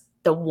just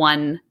the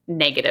one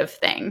negative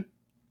thing.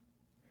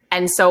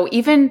 And so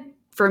even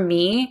for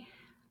me,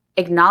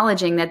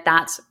 acknowledging that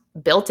that's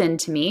built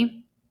into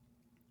me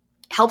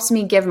helps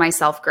me give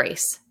myself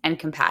grace and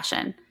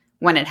compassion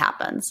when it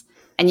happens.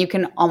 And you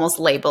can almost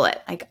label it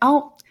like,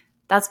 oh,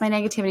 that's my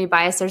negativity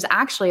bias. There's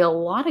actually a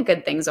lot of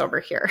good things over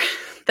here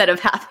that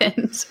have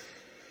happened.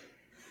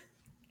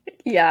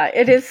 Yeah,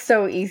 it is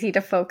so easy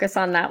to focus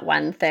on that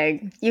one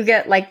thing. You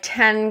get like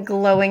 10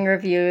 glowing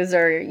reviews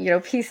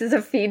or, pieces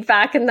of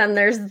feedback, and then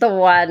there's the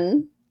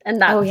one. And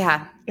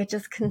that's, it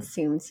just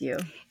consumes you.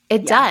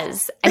 It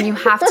does. And you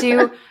have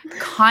to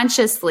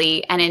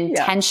consciously and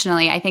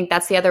intentionally, I think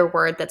that's the other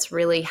word that's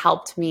really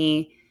helped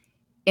me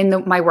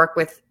in my work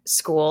with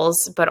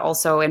schools, but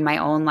also in my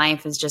own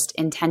life, is just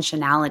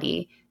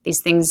intentionality.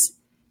 These things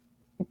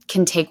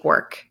can take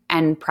work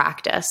and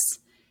practice,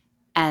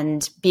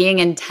 and being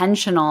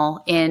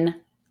intentional in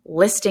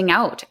listing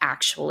out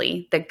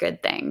actually the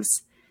good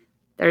things.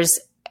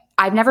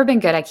 I've never been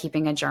good at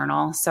keeping a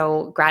journal.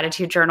 So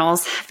gratitude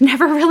journals have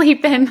never really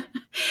been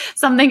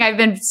something I've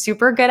been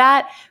super good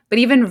at, but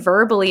even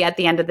verbally at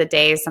the end of the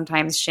day,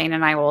 sometimes Shane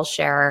and I will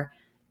share,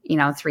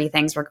 3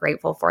 things we're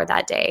grateful for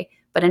that day.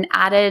 But an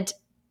added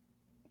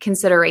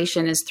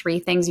consideration is 3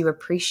 things you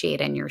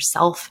appreciate in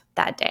yourself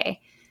that day.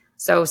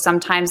 So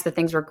sometimes the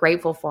things we're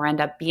grateful for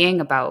end up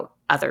being about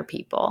other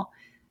people.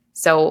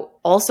 So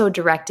also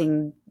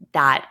directing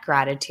that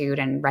gratitude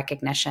and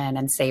recognition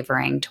and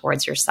savoring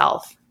towards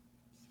yourself.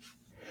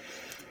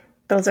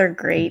 Those are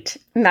great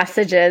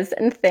messages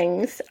and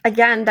things,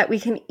 again, that we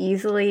can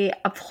easily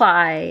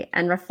apply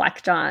and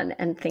reflect on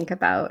and think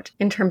about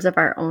in terms of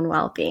our own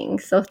well-being.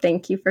 So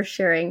thank you for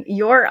sharing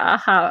your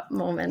aha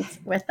moments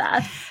with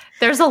us.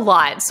 There's a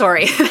lot.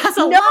 Sorry. That's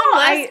a long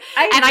list.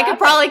 I could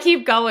probably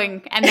keep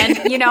going. And then,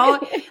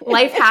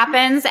 life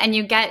happens and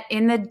you get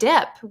in the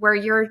dip where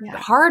you're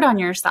hard on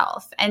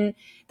yourself. And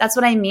that's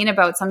what I mean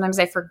about sometimes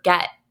I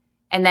forget.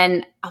 And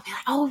then I'll be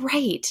like, oh,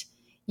 right.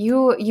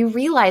 You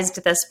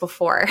realized this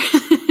before.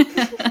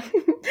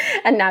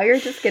 And now you're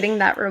just getting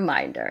that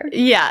reminder.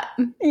 Yeah.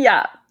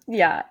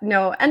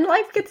 No. And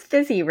life gets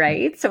busy,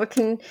 right? So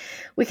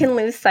we can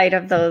lose sight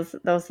of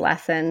those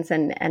lessons,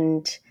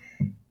 and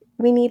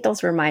we need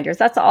those reminders.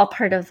 That's all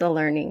part of the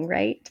learning,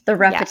 right? The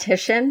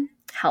repetition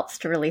helps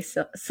to really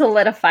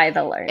solidify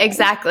the learning.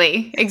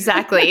 Exactly.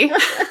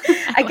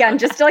 Again,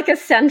 just like a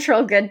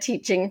central good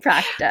teaching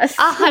practice.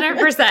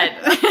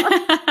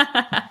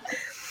 100%.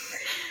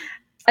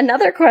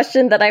 Another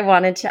question that I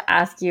wanted to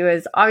ask you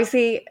is,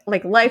 obviously,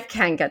 like, life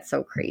can get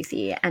so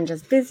crazy and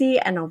just busy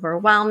and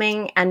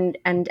overwhelming. And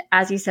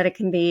as you said, it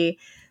can be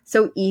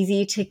so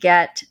easy to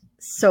get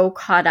so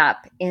caught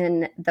up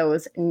in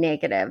those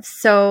negatives.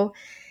 So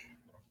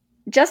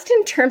just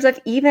in terms of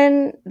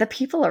even the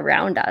people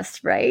around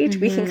us, right?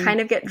 Mm-hmm. We can kind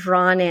of get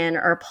drawn in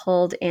or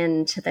pulled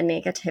into the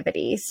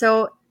negativity.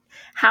 So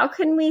how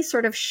can we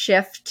sort of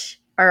shift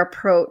our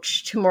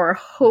approach to more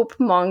hope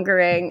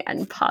mongering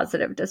and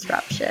positive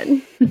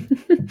disruption?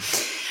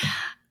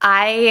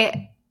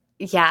 I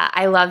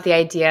love the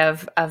idea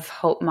of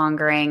hope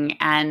mongering.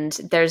 And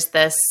there's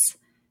this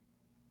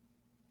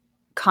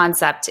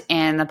concept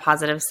in the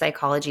positive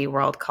psychology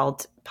world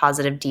called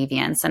positive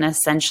deviance, and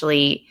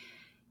essentially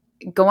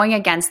going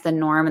against the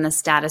norm and the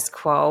status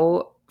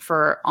quo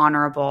for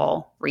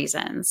honorable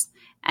reasons,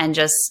 and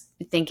just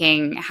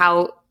thinking,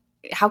 how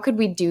could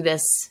we do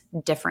this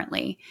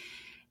differently?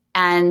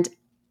 And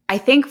I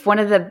think what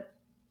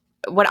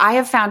I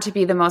have found to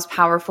be the most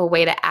powerful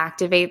way to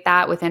activate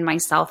that within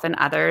myself and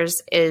others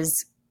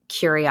is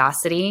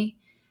curiosity,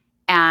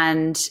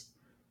 and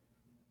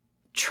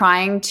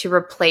trying to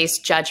replace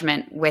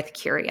judgment with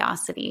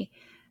curiosity.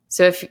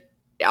 So if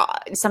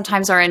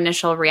sometimes our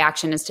initial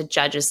reaction is to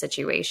judge a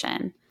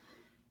situation,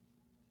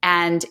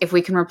 and if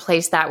we can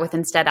replace that with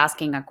instead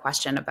asking a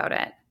question about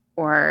it,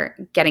 or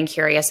getting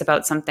curious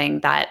about something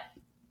that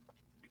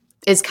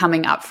is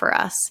coming up for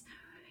us.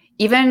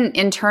 Even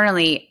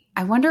internally,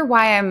 I wonder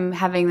why I'm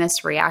having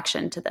this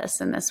reaction to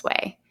this in this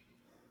way.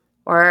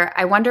 Or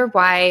I wonder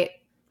why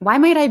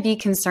might I be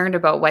concerned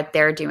about what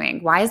they're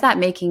doing? Why is that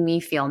making me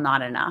feel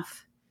not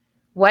enough?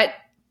 What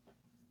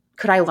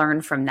could I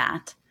learn from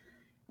that?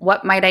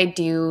 What might I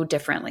do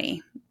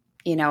differently?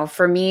 You know,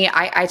 for me,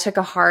 I took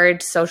a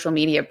hard social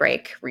media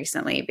break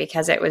recently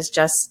because it was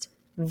just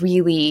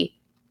really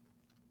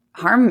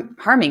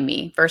harming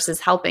me versus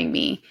helping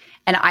me.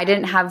 And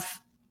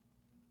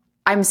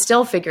I'm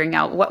still figuring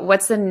out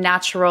what's the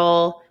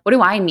natural, what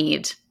do I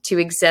need to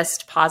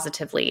exist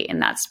positively in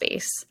that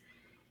space?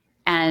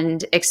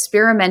 And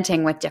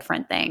experimenting with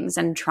different things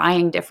and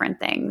trying different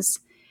things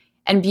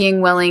and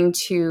being willing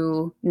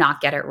to not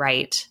get it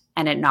right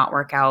and it not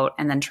work out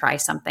and then try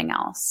something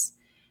else.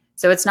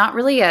 So it's not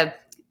really I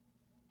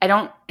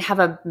don't have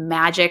a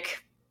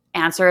magic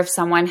answer. If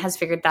someone has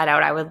figured that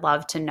out, I would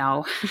love to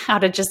know how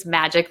to just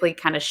magically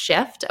kind of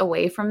shift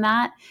away from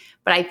that.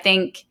 But I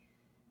think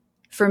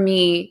for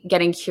me,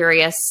 getting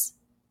curious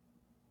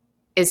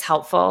is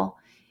helpful,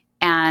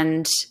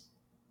 and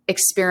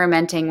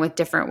experimenting with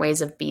different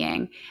ways of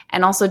being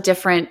and also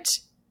different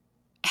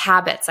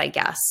habits, I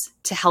guess,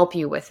 to help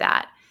you with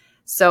that.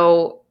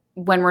 So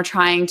when we're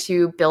trying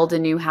to build a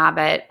new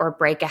habit or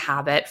break a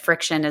habit,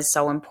 friction is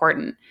so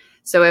important.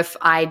 So if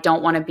I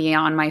don't want to be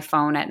on my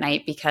phone at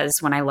night because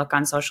when I look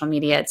on social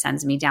media, it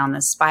sends me down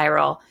this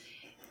spiral,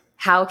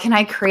 how can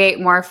I create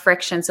more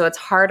friction so it's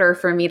harder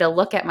for me to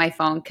look at my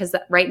phone? Because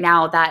right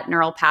now that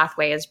neural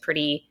pathway is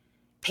pretty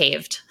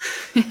paved.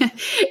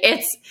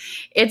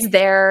 It's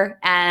there,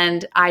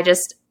 and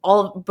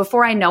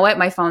before I know it,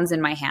 my phone's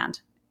in my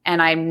hand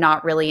and I'm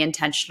not really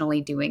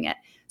intentionally doing it.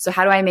 So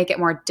how do I make it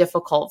more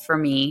difficult for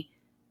me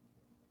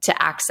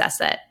to access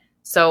it?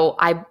 So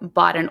I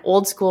bought an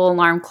old school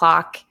alarm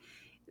clock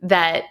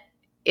that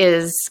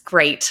is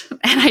great,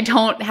 and I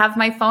don't have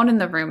my phone in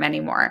the room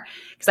anymore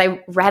because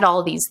I read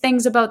all these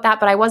things about that,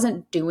 but I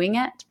wasn't doing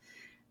it.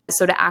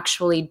 So to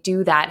actually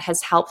do that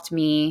has helped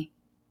me,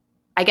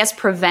 I guess,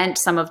 prevent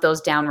some of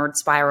those downward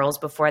spirals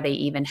before they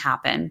even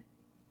happen.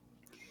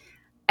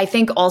 I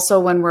think also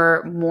when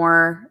we're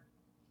more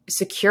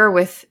secure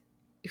with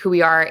who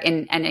we are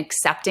and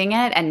accepting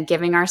it and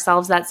giving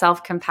ourselves that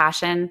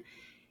self-compassion,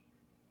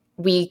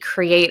 we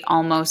create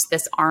almost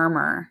this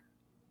armor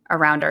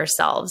around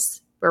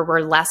ourselves where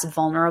we're less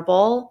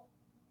vulnerable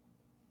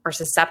or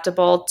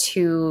susceptible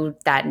to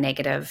that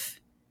negative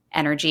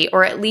energy,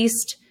 or at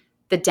least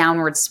the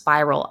downward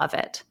spiral of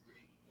it.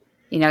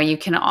 You know, you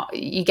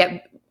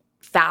get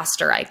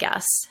faster, I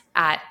guess,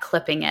 at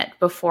clipping it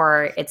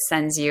before it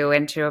sends you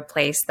into a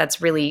place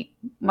that's really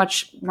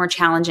much more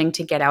challenging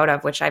to get out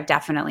of, which I've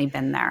definitely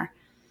been there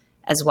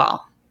as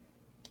well.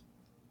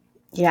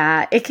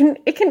 Yeah, it can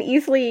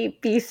easily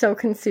be so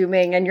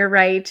consuming, and you're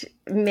right.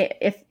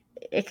 If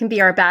it can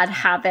be our bad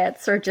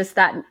habits or just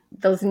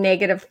those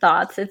negative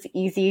thoughts, it's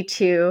easy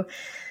to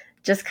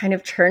just kind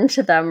of turn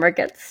to them or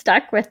get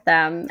stuck with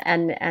them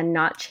and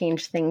not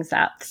change things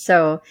up.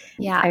 So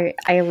yeah,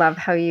 I love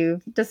how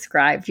you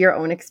described your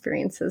own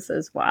experiences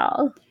as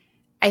well.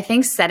 I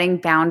think setting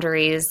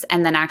boundaries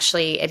and then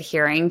actually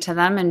adhering to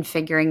them and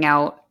figuring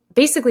out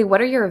basically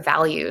what are your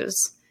values.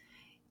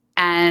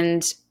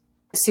 And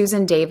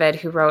Susan David,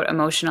 who wrote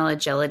Emotional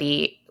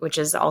Agility, which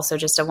is also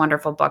just a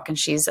wonderful book, and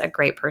she's a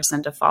great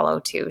person to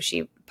follow too.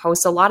 She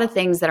posts a lot of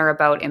things that are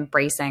about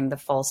embracing the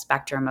full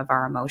spectrum of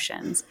our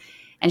emotions.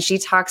 And she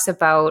talks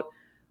about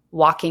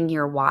walking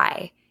your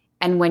why.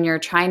 And when you're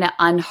trying to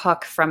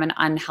unhook from an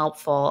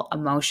unhelpful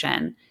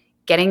emotion,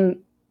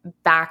 getting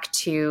back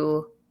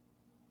to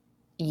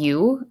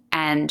you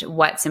and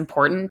what's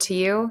important to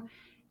you,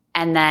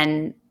 and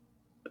then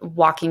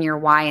walking your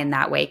why in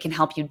that way can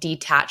help you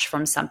detach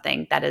from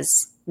something that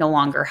is no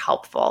longer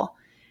helpful.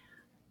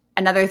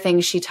 Another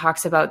thing she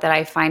talks about that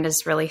I find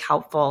is really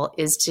helpful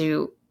is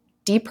to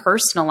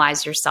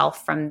depersonalize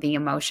yourself from the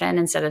emotion.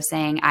 Instead of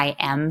saying, I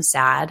am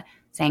sad,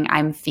 saying,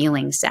 I'm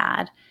feeling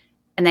sad,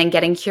 and then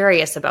getting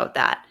curious about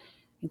that.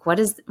 Like, what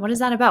is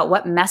that about?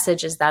 What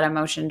message is that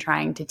emotion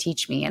trying to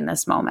teach me in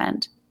this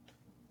moment?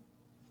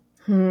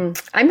 I'm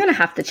going to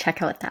have to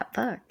check out that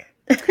book.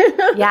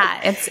 Yeah,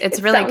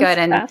 it's really good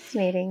and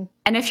fascinating.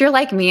 And if you're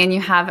like me and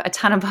you have a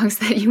ton of books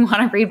that you want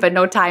to read but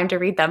no time to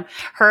read them,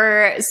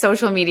 her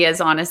social media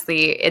is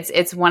honestly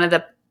it's one of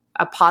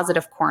a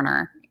positive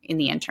corner in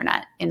the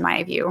internet, in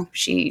my view.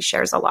 She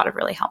shares a lot of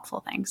really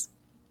helpful things.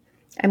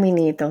 And we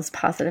need those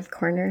positive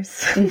corners.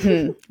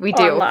 Mm-hmm. We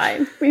do.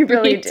 Online. We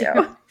really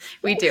do.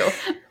 We do.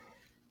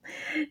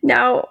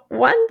 Now,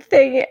 one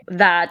thing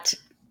that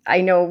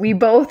I know we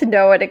both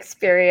know and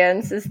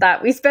experience is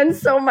that we spend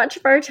so much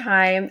of our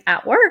time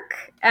at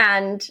work,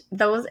 and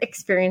those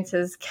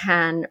experiences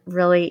can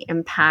really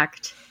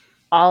impact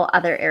all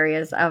other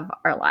areas of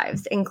our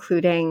lives,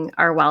 including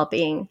our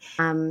well-being.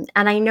 And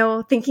I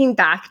know, thinking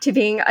back to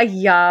being a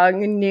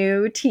young,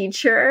 new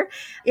teacher,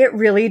 it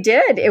really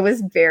did. It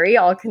was very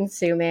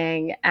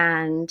all-consuming.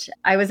 And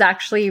I was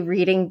actually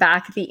reading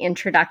back the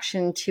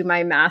introduction to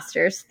my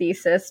master's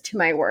thesis to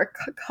my work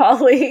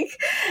colleague,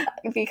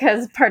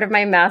 because part of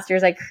my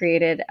master's, I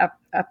created a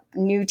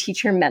new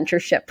teacher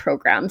mentorship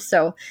program.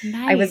 So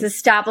Nice. I was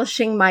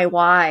establishing my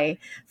why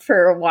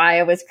for why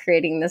I was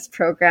creating this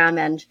program.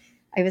 And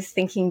I was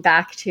thinking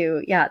back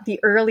to,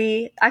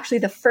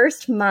 the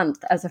first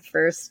month as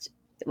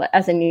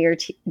a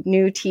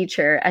new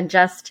teacher, and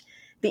just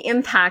the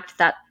impact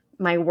that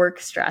my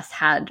work stress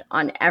had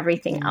on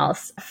everything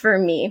else for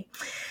me.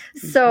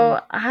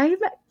 So I'm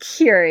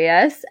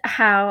curious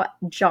how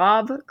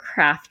job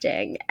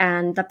crafting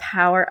and the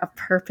power of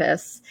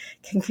purpose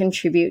can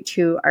contribute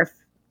to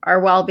our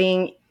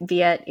well-being,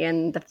 be it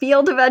in the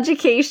field of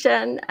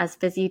education as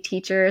busy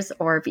teachers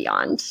or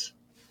beyond.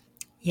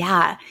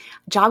 Yeah.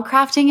 Job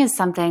crafting is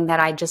something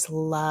that I just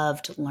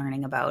loved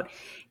learning about.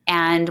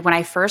 And when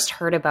I first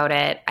heard about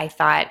it, I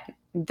thought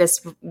this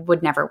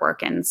would never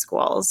work in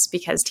schools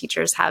because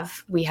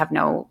we have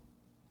no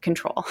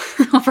control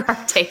over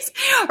our days.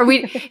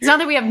 It's not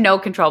that we have no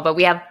control, but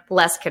we have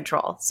less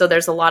control. So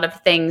there's a lot of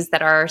things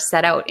that are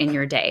set out in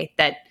your day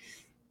that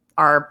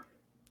are,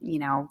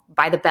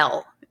 by the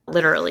bell,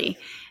 literally.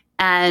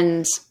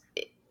 And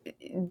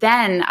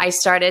then I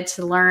started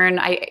to learn.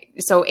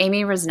 So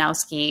Amy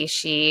Rosnowski,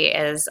 she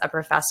is a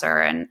professor,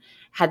 and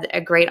had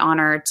a great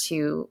honor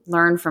to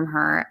learn from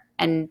her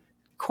and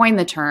coin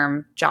the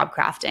term job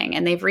crafting.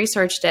 And they've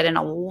researched it in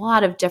a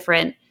lot of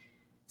different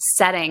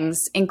settings,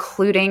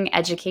 including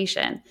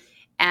education.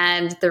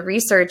 And the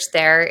research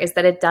there is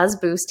that it does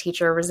boost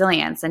teacher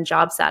resilience and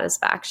job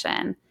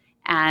satisfaction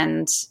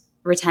and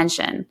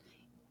retention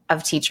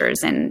of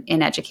teachers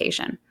in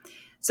education.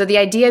 So the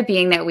idea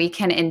being that we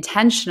can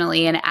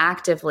intentionally and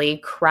actively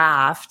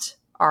craft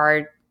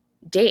our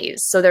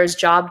days. So there's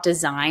job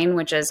design,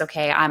 which is,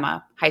 okay, I'm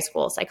a high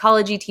school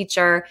psychology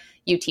teacher.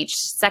 You teach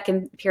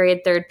second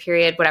period, third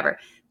period, whatever.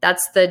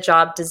 That's the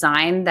job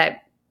design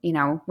that,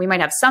 we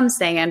might have some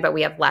say in, but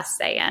we have less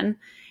say in.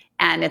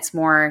 And it's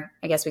more,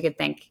 I guess we could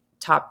think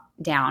top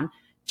down.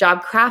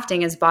 Job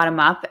crafting is bottom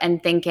up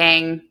and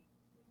thinking,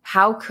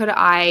 how could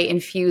I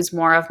infuse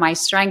more of my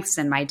strengths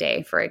in my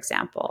day, for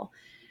example?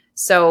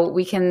 So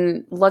we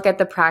can look at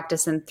the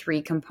practice in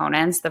three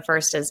components. The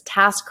first is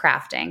task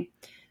crafting.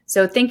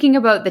 So thinking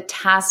about the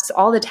tasks,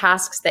 all the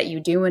tasks that you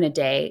do in a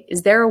day,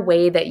 is there a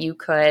way that you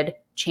could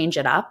change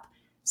it up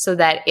so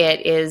that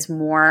it is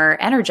more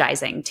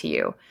energizing to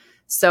you?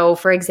 So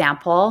for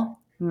example,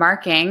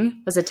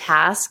 marking was a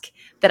task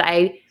that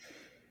I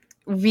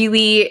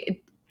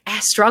really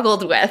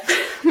struggled with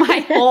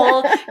my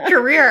whole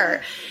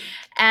career.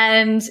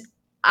 And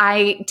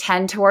I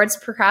tend towards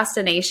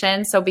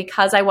procrastination. So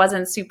because I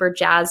wasn't super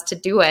jazzed to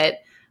do it,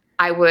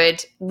 I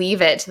would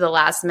leave it to the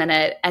last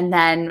minute, and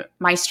then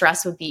my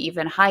stress would be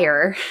even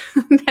higher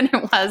than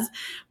it was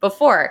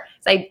before.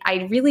 So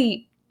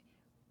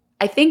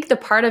I think the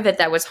part of it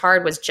that was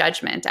hard was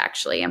judgment,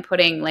 actually, and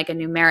putting like a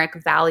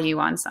numeric value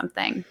on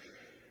something.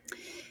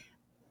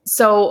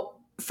 So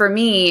for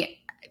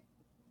me,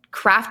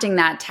 crafting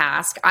that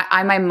task,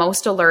 I'm my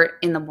most alert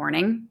in the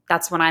morning.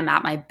 That's when I'm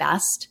at my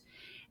best.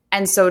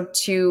 And so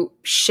to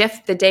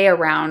shift the day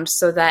around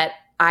so that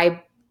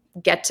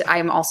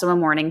I'm also a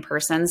morning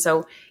person.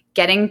 So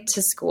getting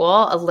to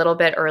school a little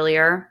bit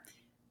earlier,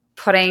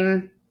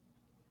 putting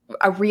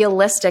a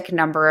realistic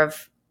number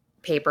of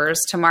papers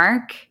to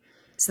mark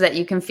so that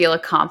you can feel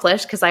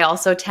accomplished. Because I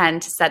also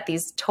tend to set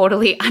these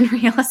totally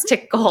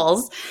unrealistic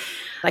goals.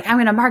 Like, I'm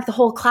going to mark the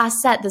whole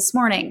class set this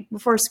morning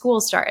before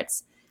school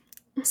starts.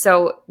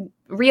 So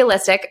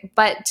realistic,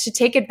 but to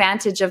take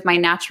advantage of my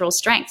natural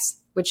strengths,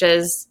 which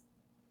is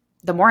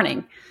the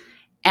morning.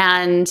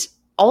 And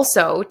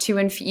also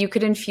you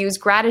could infuse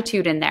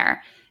gratitude in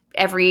there.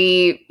 At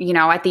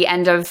the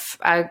end of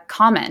a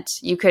comment,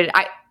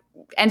 I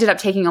ended up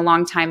taking a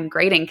long time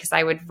grading because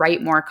I would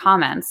write more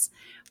comments,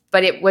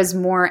 but it was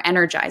more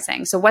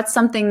energizing. So what's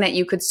something that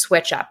you could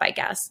switch up, I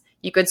guess?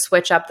 You could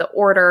switch up the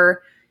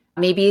order,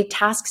 maybe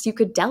tasks you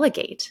could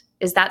delegate.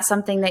 Is that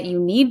something that you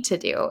need to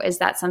do? Is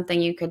that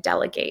something you could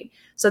delegate?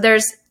 So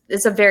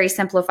it's a very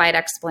simplified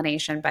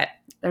explanation, but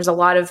there's a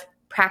lot of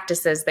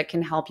practices that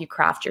can help you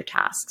craft your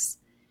tasks.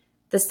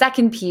 The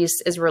second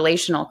piece is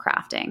relational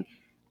crafting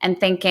and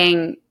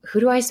thinking, who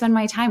do I spend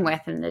my time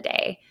with in the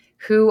day?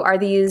 Who are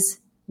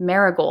these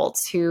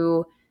marigolds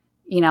who,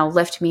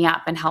 lift me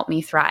up and help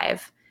me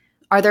thrive?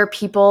 Are there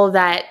people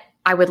that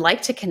I would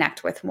like to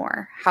connect with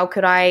more? How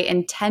could I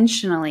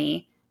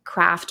intentionally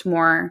craft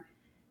more,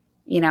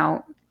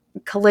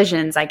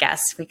 collisions, I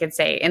guess we could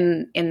say,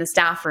 in the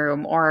staff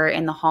room or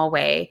in the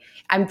hallway?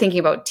 I'm thinking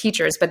about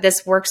teachers, but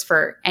this works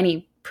for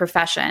any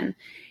profession.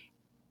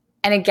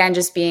 And again,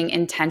 just being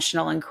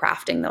intentional in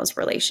crafting those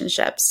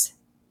relationships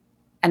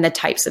and the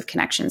types of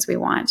connections we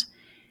want.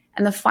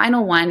 And the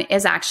final one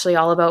is actually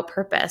all about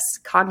purpose,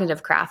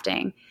 cognitive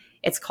crafting,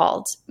 it's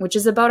called, which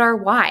is about our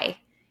why.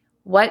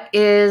 why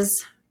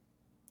is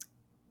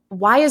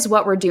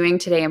what we're doing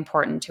today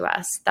important to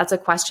us? That's a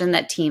question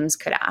that teams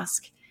could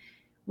ask.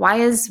 Why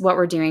is what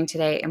we're doing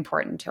today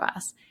important to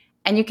us?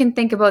 And you can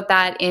think about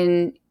that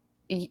in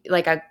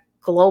like a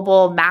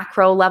global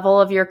macro level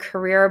of your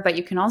career, but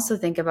you can also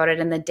think about it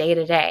in the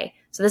day-to-day.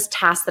 So this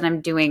task that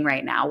I'm doing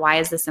right now, why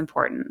is this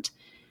important?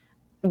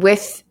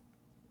 With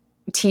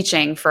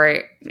teaching,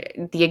 for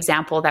the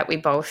example that we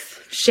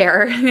both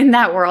share in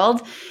that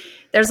world,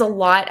 there's a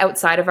lot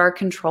outside of our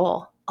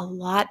control, a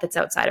lot that's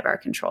outside of our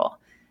control.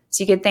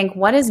 So you could think,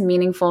 what is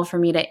meaningful for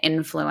me to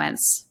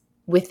influence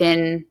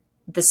within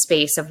the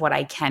space of what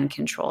I can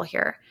control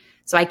here?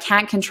 So I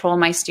can't control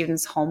my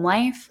students' home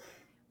life,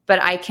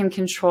 but I can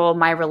control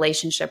my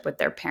relationship with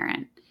their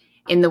parent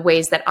in the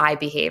ways that I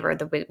behave or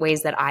the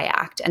ways that I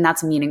act. And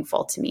that's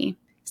meaningful to me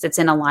because it's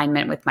in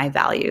alignment with my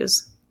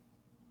values.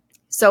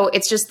 So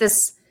it's just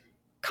this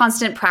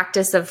constant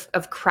practice of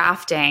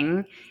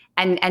crafting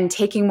and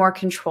taking more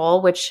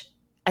control, which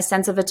a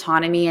sense of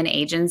autonomy and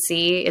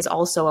agency is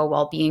also a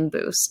well-being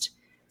boost.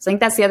 So I think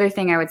that's the other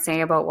thing I would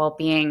say about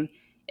well-being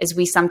is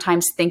we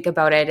sometimes think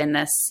about it in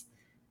this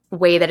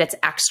way that it's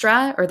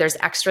extra or there's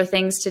extra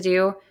things to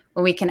do,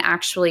 when we can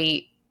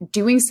actually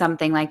doing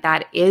something like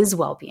that is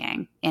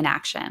well-being in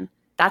action.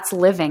 That's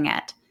living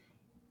it,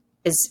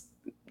 is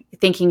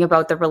thinking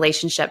about the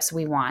relationships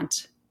we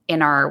want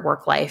in our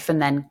work life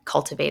and then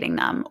cultivating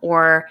them,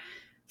 or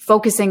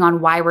focusing on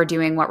why we're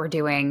doing what we're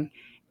doing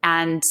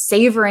and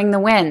savoring the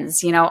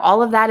wins.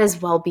 All of that is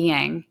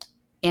well-being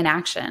in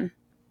action.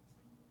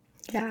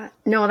 Yeah,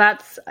 no,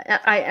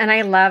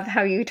 I love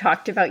how you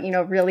talked about,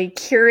 really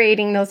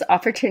curating those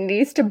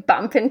opportunities to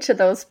bump into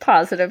those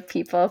positive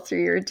people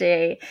through your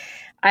day.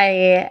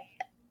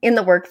 In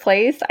the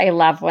workplace, I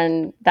love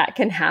when that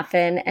can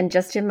happen. And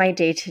just in my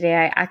day-to-day,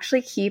 I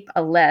actually keep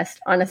a list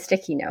on a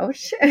sticky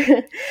note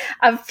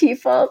of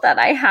people that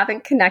I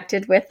haven't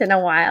connected with in a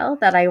while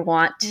that I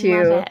want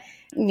to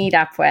meet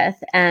up with.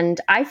 And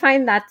I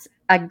find that's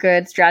a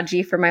good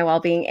strategy for my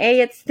well-being.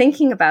 It's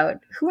thinking about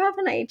who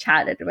haven't I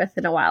chatted with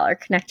in a while or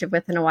connected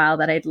with in a while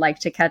that I'd like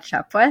to catch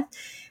up with,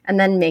 and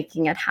then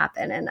making it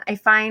happen. And I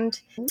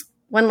find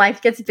when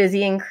life gets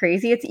busy and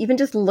crazy, it's even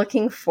just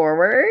looking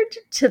forward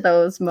to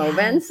those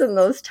moments and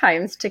those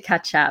times to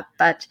catch up.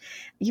 But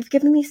you've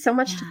given me so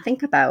much to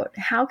think about.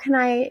 How can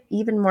I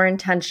even more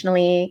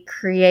intentionally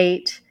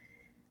create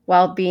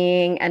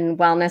well-being and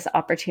wellness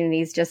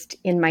opportunities just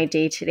in my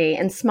day-to-day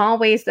in small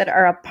ways that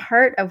are a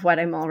part of what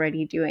I'm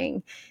already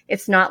doing?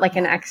 It's not like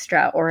an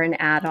extra or an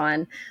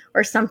add-on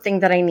or something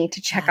that I need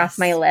to check off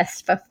my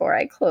list before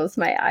I close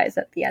my eyes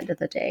at the end of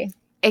the day.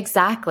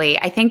 Exactly.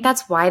 I think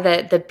that's why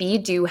the be,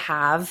 do,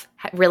 have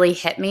really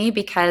hit me,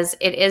 because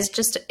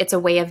it's a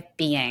way of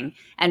being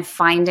and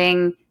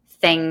finding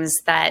things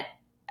that,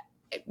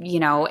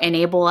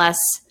 enable us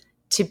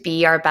to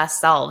be our best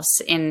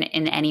selves in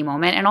any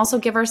moment, and also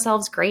give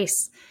ourselves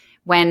grace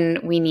when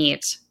we need,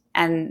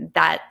 and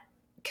that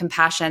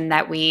compassion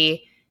that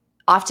we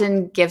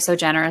often give so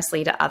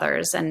generously to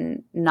others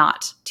and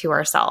not to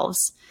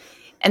ourselves.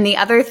 And the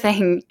other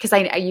thing, because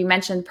you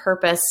mentioned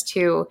purpose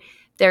too,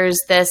 there's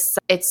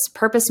it's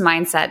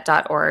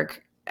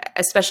purposemindset.org,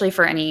 especially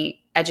for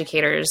any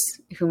educators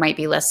who might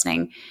be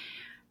listening.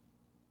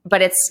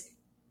 But it's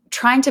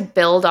trying to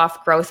build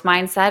off growth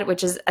mindset,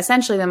 which is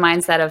essentially the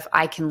mindset of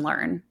I can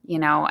learn,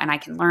 and I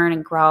can learn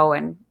and grow.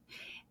 And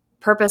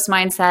purpose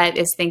mindset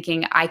is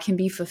thinking I can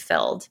be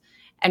fulfilled,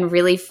 and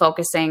really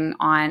focusing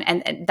on,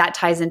 and that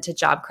ties into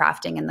job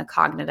crafting and the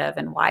cognitive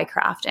and why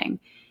crafting.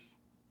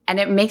 And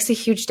it makes a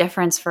huge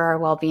difference for our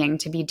well-being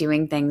to be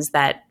doing things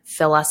that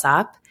fill us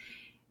up.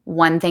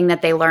 One thing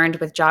that they learned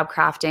with job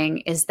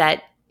crafting is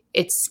that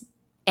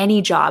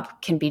any job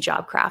can be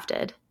job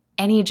crafted.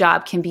 Any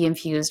job can be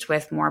infused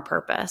with more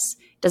purpose.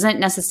 Doesn't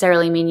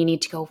necessarily mean you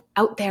need to go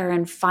out there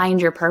and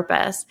find your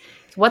purpose.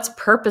 What's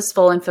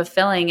purposeful and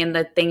fulfilling in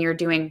the thing you're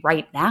doing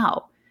right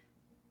now?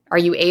 Are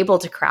you able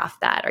to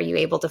craft that? Are you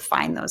able to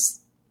find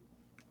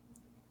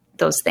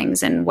those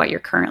things in what you're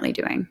currently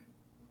doing?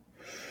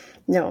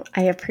 No,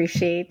 I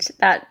appreciate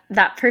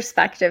that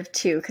perspective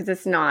too, because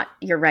it's not,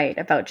 you're right,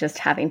 about just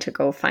having to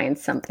go find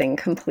something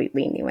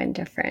completely new and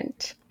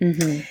different.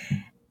 Mm-hmm.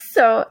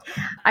 So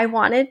I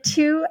wanted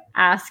to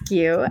ask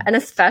you, and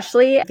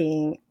especially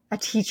being a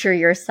teacher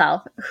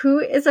yourself, who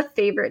is a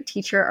favorite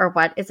teacher, or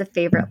what is a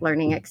favorite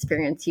learning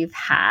experience you've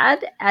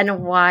had,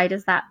 and why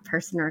does that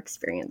person or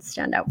experience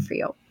stand out for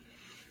you?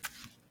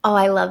 Oh,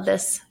 I love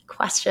this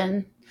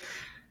question.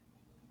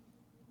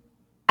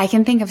 I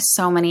can think of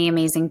so many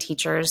amazing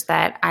teachers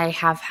that I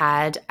have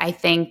had. I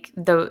think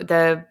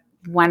the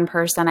one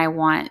person I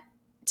want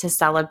to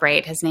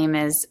celebrate, his name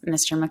is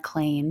Mr.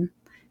 McLean,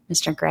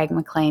 Mr. Greg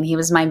McLean. He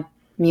was my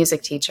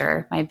music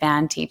teacher, my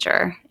band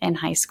teacher in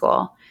high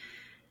school.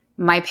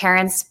 My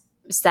parents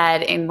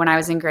said when I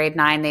was in grade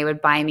 9, they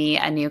would buy me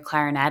a new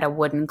clarinet, a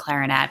wooden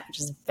clarinet, which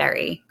is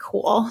very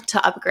cool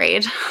to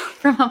upgrade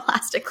from a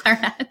plastic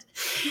clarinet,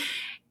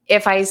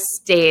 if I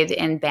stayed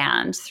in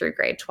band through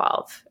grade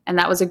 12. And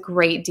that was a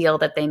great deal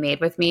that they made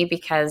with me,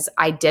 because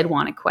I did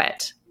want to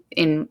quit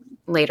in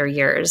later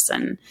years.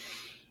 And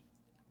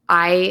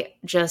I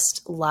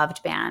just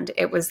loved band.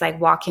 It was like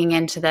walking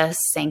into this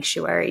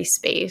sanctuary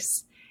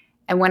space.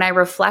 And when I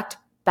reflect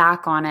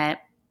back on it,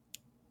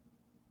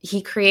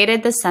 he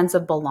created this sense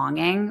of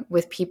belonging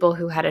with people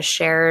who had a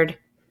shared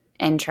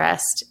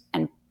interest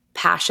and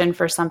passion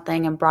for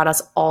something and brought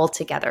us all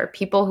together.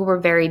 People who were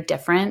very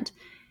different,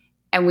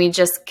 and we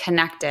just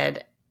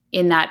connected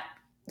in that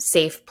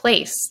safe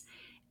place.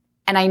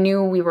 And I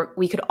knew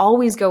we could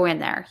always go in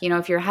there. You know,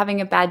 if you're having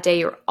a bad day,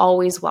 you're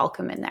always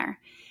welcome in there.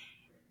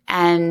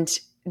 And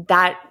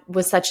that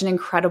was such an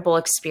incredible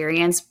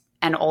experience,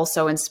 and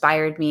also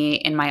inspired me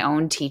in my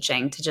own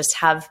teaching to just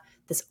have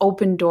this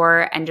open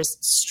door and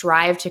just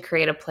strive to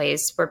create a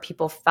place where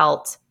people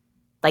felt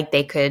like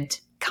they could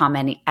come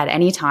at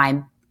any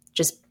time,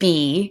 just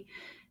be,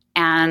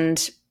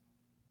 and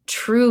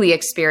truly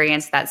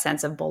experience that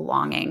sense of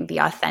belonging, the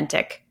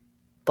authentic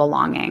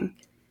belonging,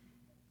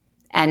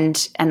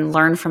 and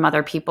learn from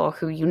other people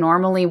who you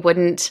normally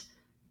wouldn't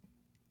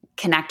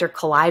connect or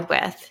collide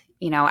with,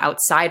 you know,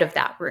 outside of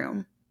that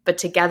room. But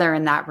together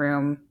in that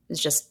room is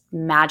just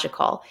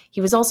magical.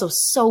 He was also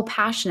so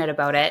passionate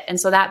about it. And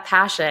so that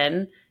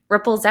passion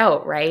ripples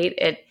out, right?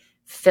 It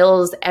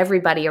fills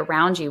everybody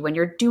around you. When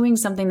you're doing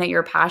something that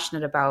you're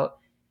passionate about,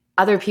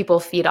 other people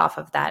feed off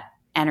of that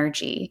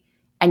energy.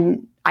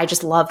 And I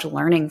just loved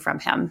learning from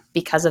him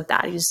because of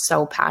that. He was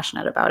so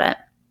passionate about it.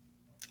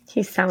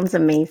 He sounds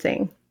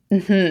amazing.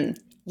 Mm-hmm.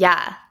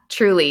 Yeah,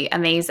 truly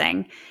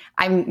amazing.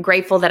 I'm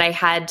grateful that I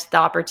had the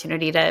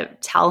opportunity to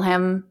tell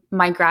him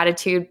my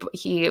gratitude.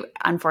 He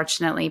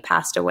unfortunately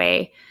passed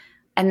away.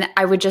 And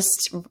I would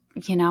just,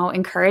 you know,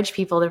 encourage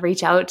people to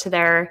reach out to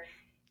their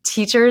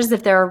teachers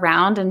if they're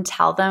around and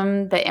tell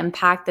them the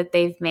impact that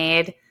they've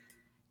made.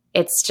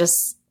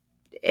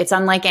 It's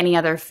unlike any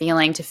other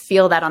feeling to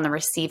feel that on the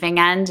receiving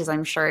end, as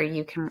I'm sure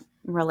you can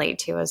relate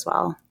to as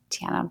well,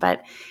 Tiana.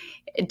 But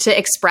to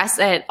express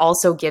it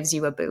also gives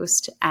you a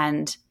boost.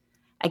 And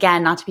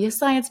again, not to be a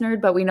science nerd,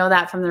 but we know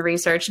that from the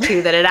research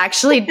too, that it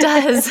actually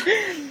does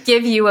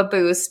give you a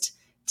boost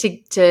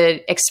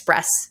to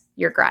express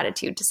your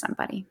gratitude to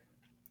somebody.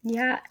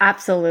 Yeah,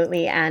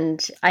 absolutely.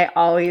 And I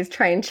always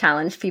try and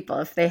challenge people,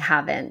 if they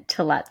haven't,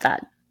 to let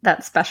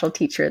that special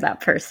teacher,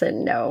 that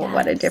person, know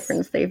what a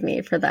difference they've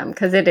made for them,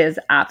 because it is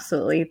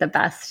absolutely the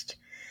best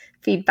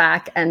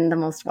feedback and the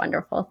most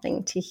wonderful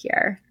thing to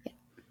hear. Yeah.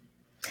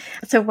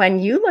 So when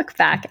you look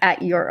back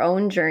at your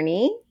own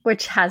journey,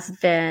 which has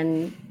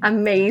been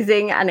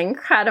amazing and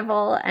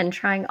incredible and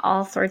trying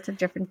all sorts of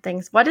different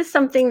things, what is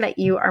something that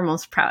you are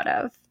most proud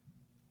of?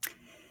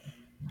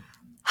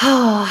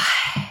 Oh,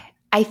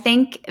 I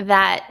think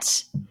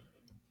that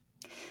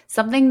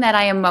something that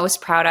I am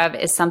most proud of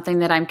is something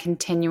that I'm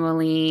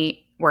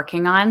continually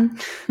working on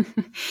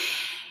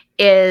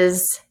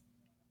is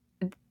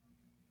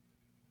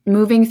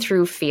moving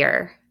through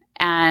fear.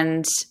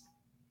 And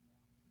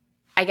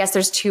I guess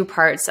there's two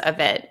parts of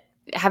it.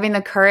 Having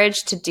the courage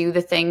to do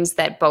the things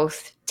that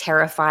both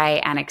terrify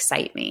and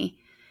excite me.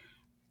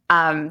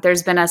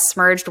 There's been a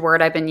smudged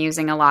word I've been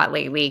using a lot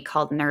lately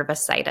called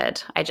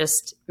nervous-sighted. I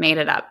just made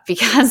it up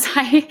because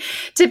I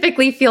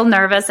typically feel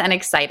nervous and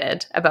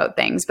excited about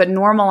things, but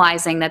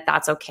normalizing that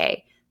that's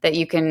okay, that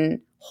you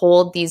can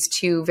hold these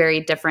two very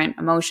different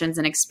emotions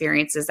and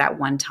experiences at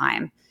one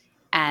time,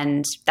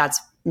 and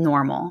that's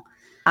normal.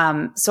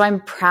 So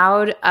I'm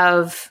proud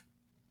of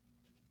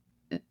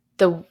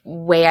the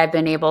way I've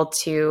been able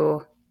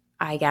to,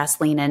 I guess,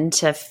 lean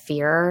into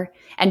fear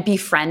and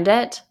befriend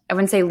it. I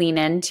wouldn't say lean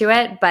into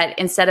it, but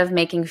instead of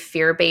making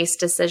fear-based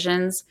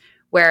decisions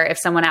where if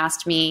someone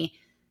asked me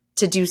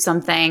to do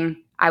something,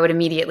 I would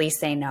immediately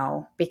say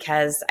no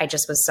because I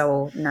just was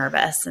so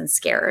nervous and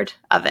scared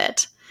of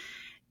it,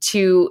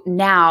 to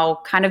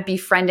now kind of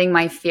befriending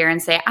my fear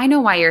and say, I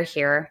know why you're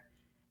here.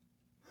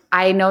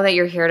 I know that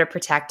you're here to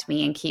protect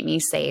me and keep me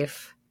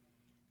safe,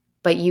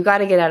 but you got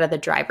to get out of the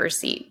driver's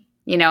seat.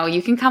 You know,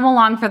 you can come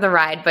along for the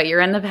ride, but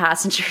you're in the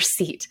passenger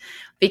seat,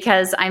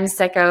 because I'm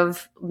sick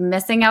of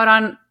missing out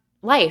on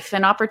life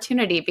and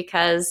opportunity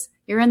because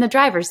you're in the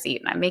driver's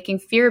seat and I'm making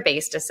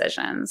fear-based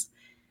decisions.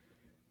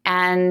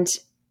 And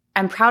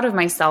I'm proud of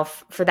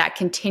myself for that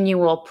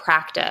continual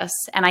practice.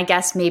 And I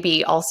guess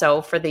maybe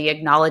also for the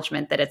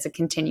acknowledgement that it's a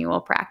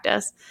continual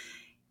practice.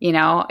 You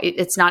know,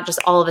 it's not just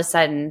all of a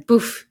sudden,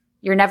 poof,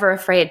 you're never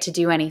afraid to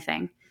do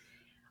anything.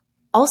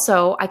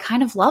 Also, I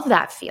kind of love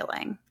that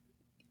feeling.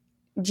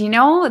 Do you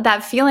know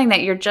that feeling that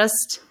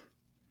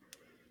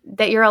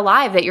that you're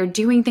alive, that you're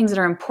doing things that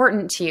are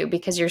important to you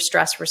because your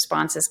stress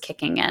response is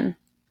kicking in?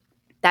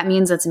 That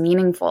means it's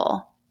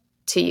meaningful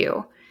to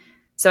you.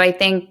 So I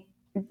think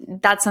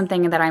that's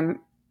something that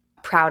I'm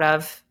proud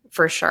of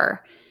for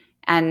sure.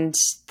 And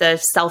the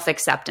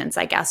self-acceptance,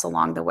 I guess,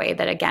 along the way,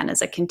 that again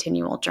is a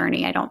continual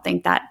journey. I don't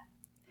think that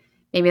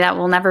maybe that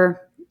will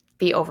never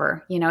be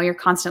over. You know, you're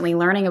constantly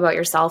learning about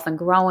yourself and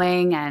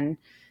growing, and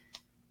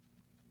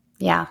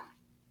yeah.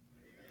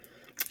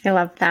 I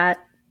love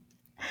that.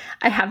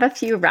 I have a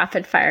few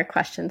rapid fire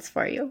questions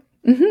for you.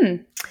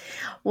 Mm-hmm.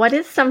 What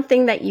is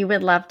something that you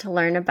would love to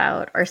learn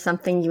about, or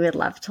something you would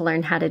love to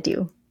learn how to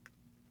do?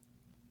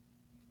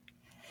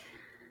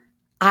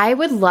 I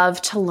would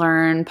love to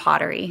learn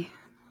pottery.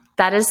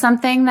 That is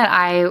something that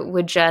I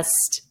would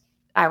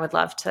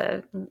love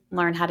to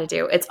learn how to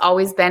do. It's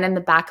always been in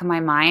the back of my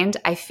mind.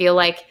 I feel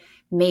like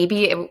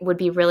maybe it would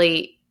be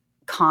really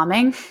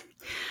calming,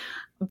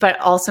 but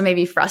also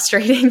maybe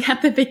frustrating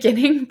at the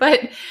beginning. But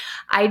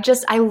I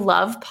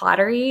love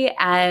pottery,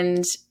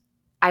 and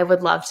I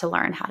would love to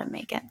learn how to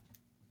make it.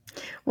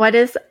 What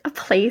is a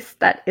place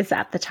that is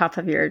at the top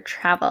of your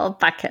travel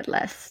bucket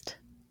list?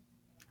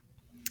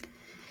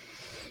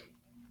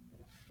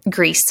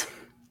 Greece.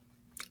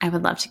 I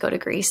would love to go to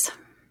Greece.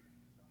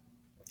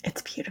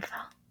 It's beautiful.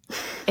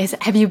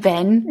 Have you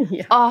been?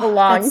 Yeah, oh, a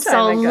long that's time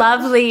so ago.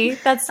 lovely.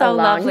 That's so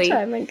lovely. A long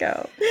time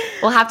ago.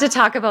 We'll have to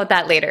talk about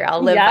that later.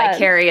 I'll live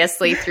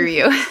vicariously through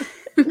you.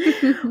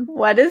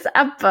 What is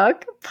a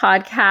book,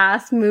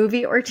 podcast,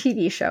 movie, or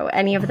TV show,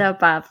 any of the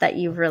above, that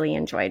you've really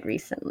enjoyed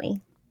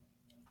recently?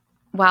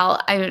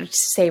 Well, I would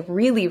say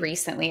really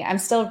recently. I'm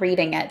still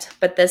reading it,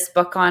 but this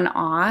book on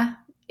awe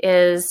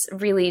is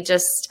really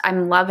just,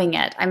 I'm loving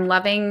it. I'm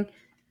loving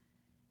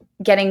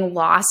getting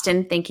lost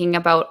in thinking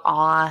about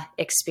awe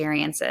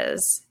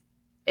experiences.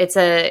 It's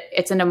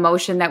an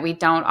emotion that we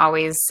don't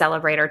always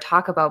celebrate or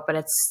talk about, but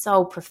it's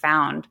so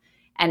profound.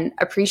 And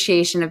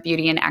appreciation of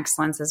beauty and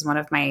excellence is one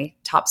of my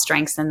top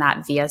strengths in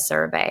that VIA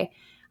survey.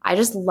 I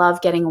just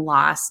love getting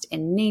lost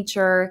in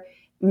nature.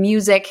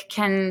 Music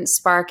can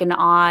spark an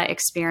awe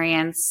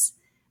experience.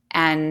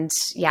 And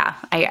yeah,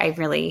 I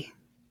really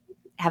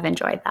have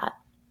enjoyed that.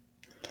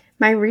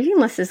 My reading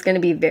list is going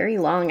to be very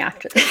long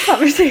after this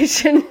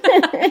conversation.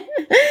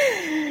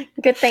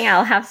 Good thing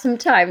I'll have some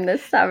time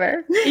this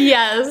summer.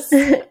 Yes.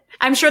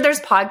 I'm sure there's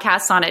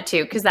podcasts on it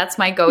too, because that's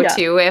my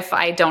go-to if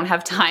I don't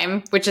have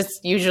time, which is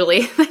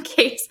usually the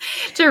case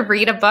to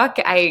read a book.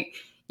 I,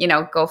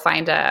 go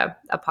find a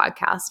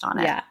podcast on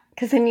it. Yeah.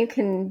 Because then you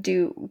can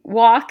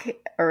walk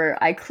or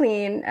I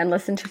clean and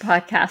listen to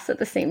podcasts at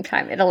the same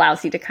time. It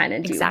allows you to kind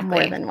of do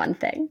more than one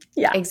thing.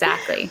 Yeah.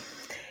 Exactly.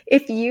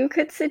 If you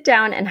could sit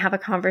down and have a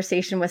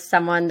conversation with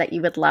someone that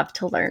you would love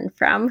to learn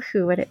from,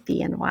 who would it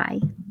be and why?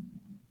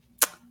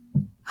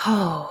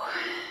 Oh,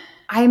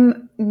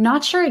 I'm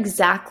not sure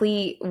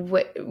exactly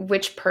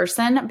which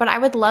person, but I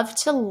would love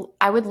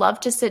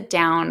to sit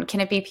down.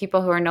 Can it be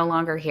people who are no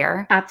longer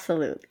here?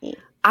 Absolutely.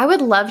 I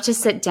would love to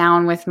sit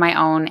down with my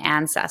own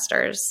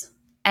ancestors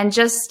and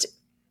just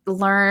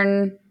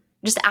learn,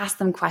 just ask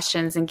them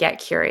questions and get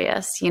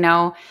curious,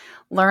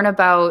 learn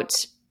about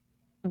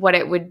what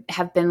it would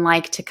have been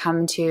like to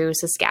come to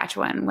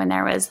Saskatchewan when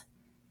there was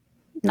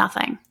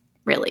nothing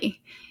really,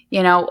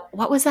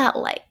 what was that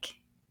like?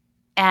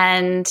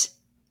 And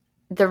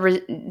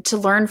to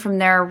learn from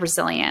their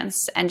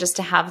resilience and just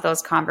to have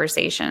those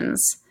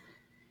conversations,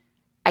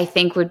 I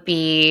think would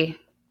be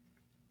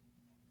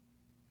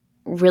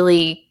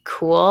really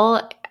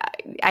cool.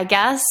 I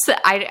guess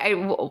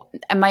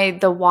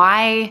the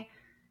why,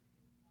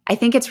 I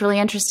think it's really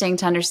interesting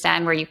to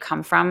understand where you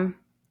come from,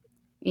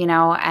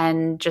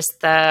 and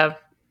just your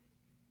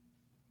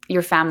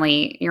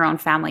own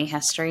family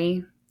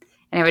history.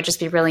 And it would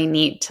just be really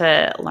neat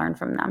to learn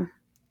from them.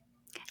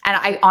 And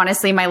I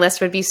honestly, my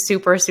list would be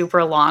super,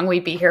 super long.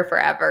 We'd be here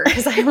forever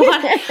because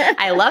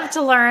I love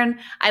to learn.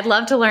 I'd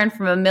love to learn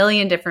from a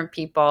million different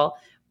people,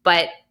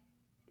 but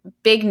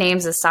big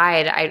names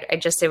aside,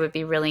 it would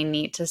be really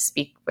neat to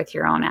speak with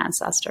your own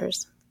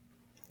ancestors.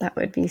 That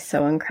would be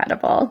so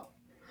incredible.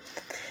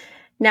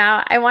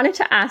 Now, I wanted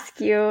to ask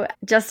you,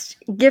 just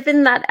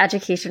given that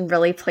education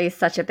really plays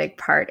such a big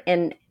part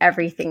in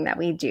everything that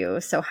we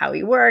do, so how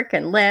we work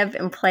and live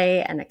and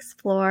play and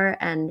explore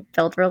and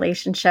build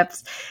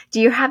relationships, do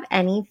you have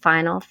any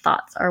final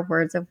thoughts or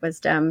words of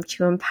wisdom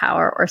to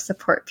empower or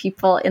support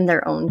people in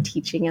their own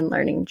teaching and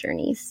learning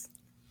journeys?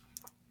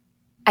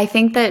 I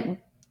think that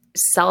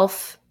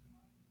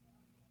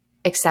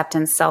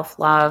self-acceptance,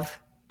 self-love,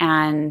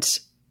 and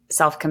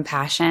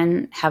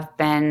self-compassion have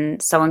been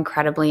so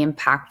incredibly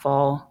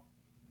impactful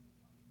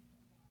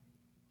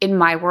in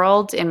my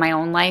world, in my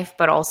own life,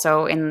 but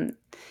also in,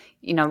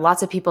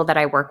 lots of people that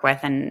I work with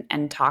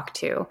and talk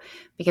to,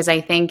 because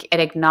I think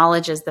it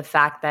acknowledges the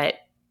fact that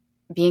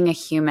being a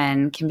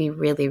human can be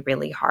really,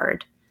 really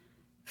hard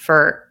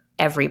for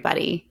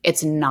everybody.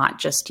 It's not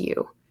just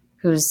you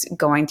who's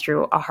going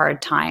through a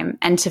hard time,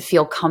 and to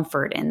feel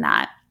comfort in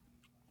that.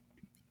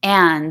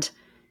 And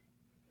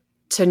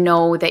to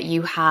know that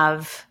you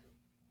have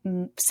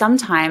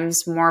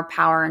sometimes more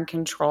power and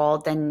control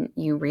than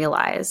you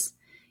realize.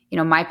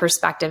 My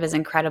perspective is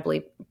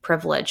incredibly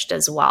privileged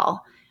as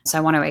well. So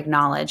I want to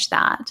acknowledge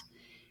that.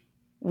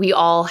 We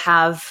all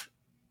have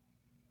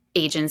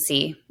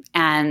agency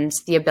and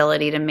the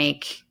ability to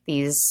make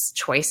these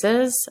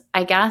choices,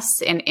 I guess,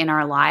 in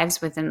our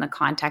lives within the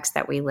context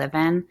that we live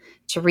in.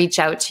 To reach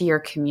out to your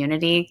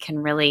community can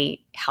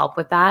really help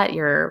with that,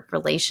 your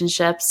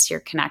relationships, your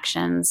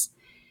connections.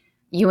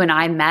 You and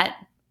I met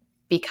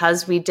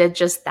because we did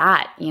just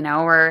that.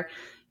 We're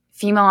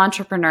female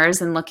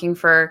entrepreneurs and looking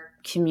for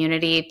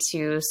community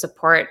to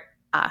support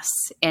us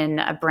in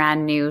a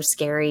brand new,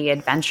 scary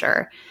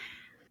adventure.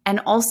 And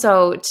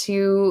also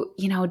to,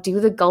 do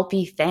the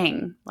gulpy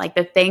thing, like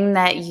the thing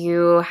that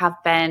you have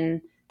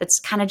been, that's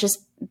kind of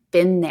just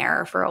been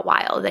there for a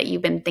while, that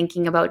you've been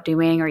thinking about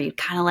doing or you'd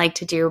kind of like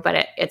to do,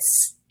 but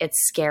it's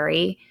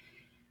scary.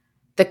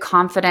 The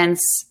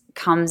confidence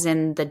comes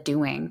in the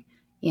doing.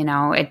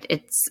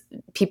 It's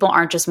people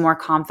aren't just more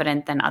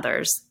confident than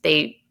others.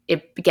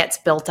 It gets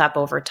built up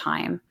over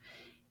time,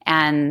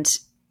 and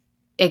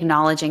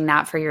acknowledging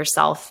that for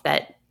yourself,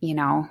 that,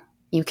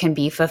 you can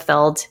be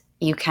fulfilled,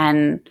 you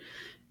can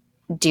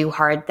do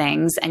hard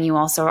things, and you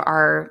also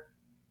are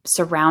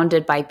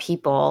surrounded by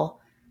people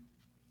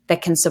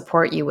that can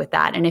support you with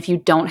that. And if you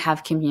don't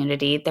have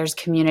community, there's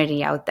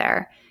community out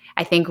there.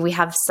 I think we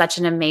have such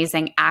an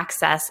amazing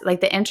access.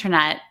 Like the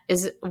internet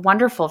is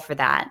wonderful for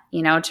that,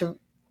 to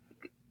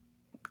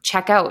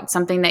check out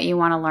something that you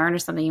want to learn or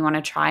something you want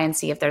to try and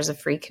see if there's a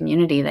free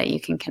community that you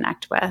can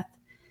connect with.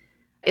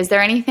 Is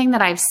there anything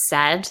that I've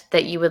said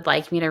that you would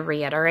like me to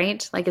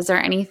reiterate? Like, is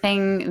there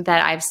anything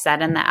that I've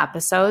said in the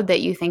episode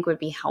that you think would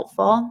be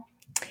helpful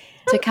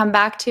to come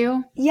back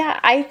to? Yeah,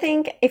 I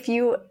think if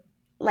you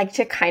like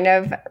to kind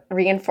of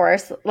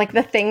reinforce, like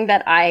the thing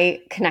that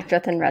I connect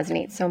with and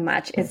resonate so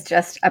much is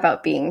just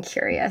about being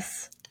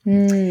curious.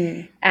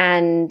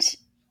 And,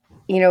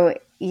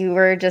 you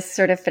were just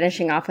sort of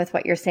finishing off with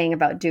what you're saying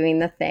about doing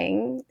the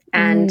thing.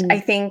 And I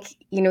think,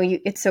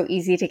 it's so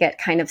easy to get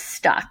kind of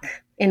stuck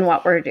in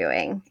what we're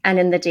doing and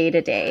in the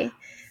day-to-day.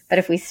 But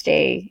if we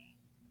stay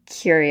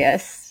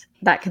curious,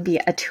 that could be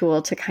a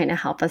tool to kind of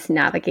help us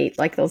navigate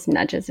like those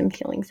nudges and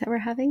feelings that we're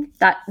having.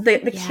 That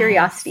the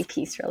curiosity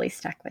piece really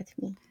stuck with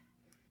me.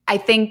 I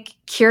think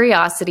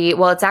curiosity,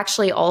 well, it's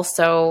actually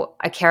also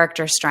a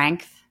character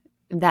strength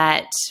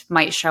that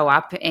might show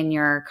up in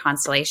your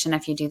constellation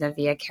if you do the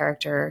VIA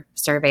character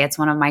survey. It's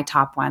one of my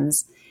top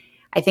ones.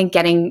 I think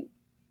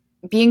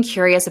being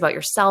curious about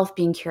yourself,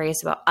 being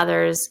curious about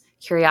others,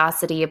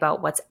 curiosity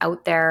about what's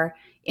out there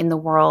in the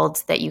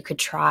world that you could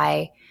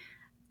try,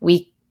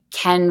 we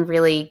can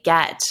really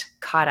get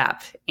caught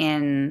up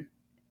in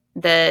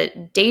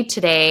the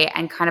day-to-day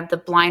and kind of the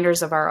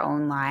blinders of our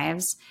own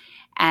lives.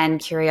 And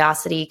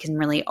curiosity can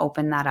really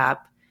open that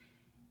up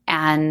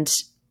and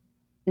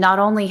not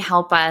only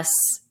help us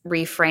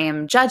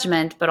reframe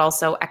judgment, but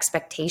also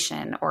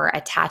expectation or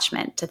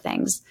attachment to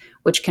things,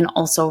 which can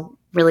also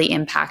really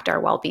impact our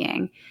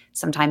well-being,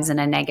 sometimes in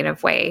a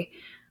negative way.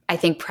 I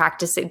think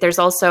there's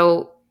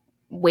also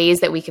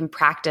ways that we can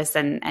practice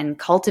and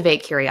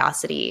cultivate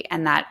curiosity.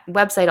 And that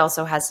website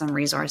also has some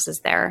resources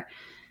there.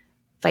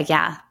 But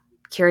yeah,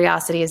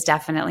 curiosity is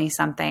definitely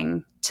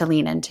something to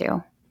lean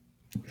into.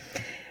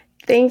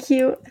 Thank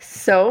you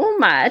so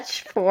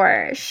much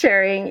for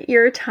sharing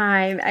your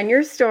time and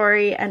your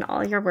story and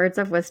all your words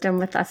of wisdom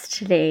with us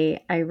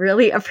today. I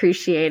really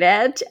appreciate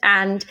it.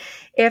 And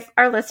if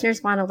our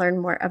listeners want to learn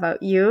more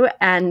about you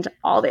and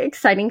all the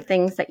exciting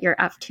things that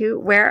you're up to,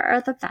 where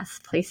are the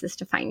best places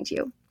to find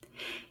you?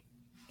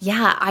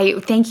 Yeah, I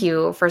thank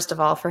you, first of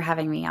all, for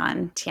having me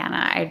on,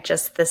 Tiana.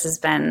 This has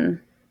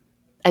been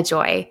a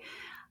joy.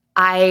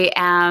 I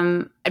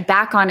am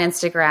back on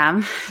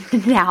Instagram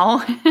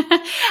now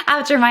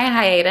after my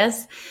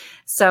hiatus.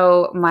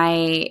 So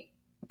my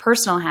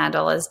personal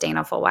handle is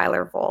Dana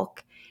Fulwiler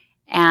Volk.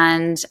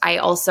 And I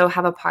also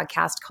have a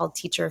podcast called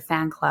Teacher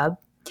Fan Club.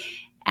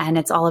 And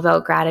it's all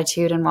about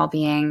gratitude and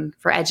well-being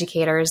for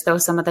educators, though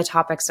some of the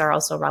topics are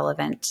also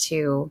relevant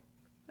to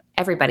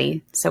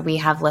everybody. So we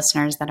have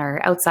listeners that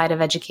are outside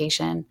of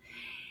education.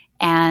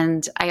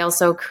 And I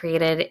also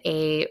created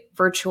a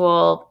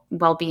virtual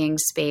well-being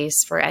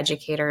space for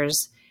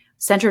educators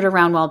centered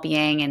around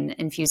well-being and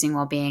infusing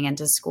well-being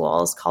into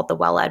schools called the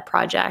Well Ed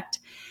Project.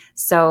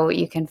 So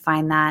you can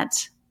find that.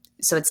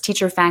 So it's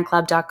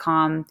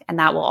teacherfanclub.com, and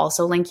that will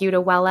also link you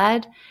to Well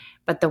Ed,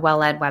 but the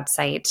Well Ed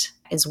website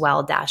is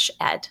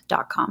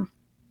well-ed.com.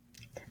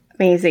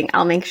 Amazing.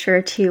 I'll make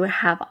sure to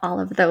have all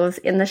of those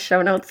in the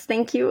show notes.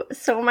 Thank you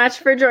so much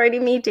for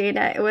joining me,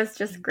 Dana. It was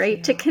just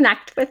great to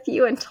connect with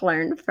you and to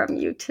learn from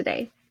you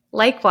today.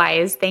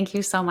 Likewise. Thank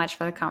you so much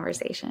for the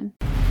conversation.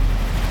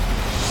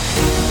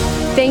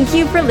 Thank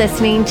you for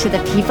listening to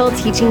the People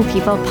Teaching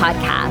People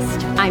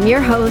podcast. I'm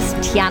your host,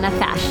 Tiana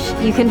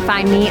Fesh. You can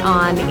find me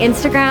on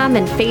Instagram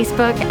and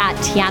Facebook at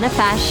Tiana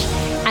Fesh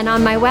and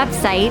on my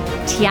website,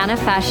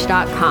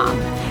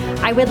 tianafesh.com.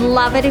 I would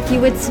love it if you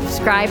would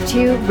subscribe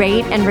to,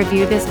 rate, and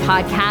review this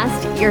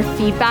podcast. Your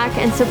feedback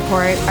and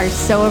support are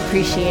so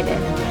appreciated.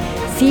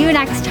 See you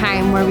next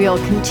time, where we will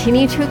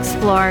continue to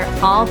explore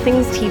all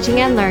things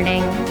teaching and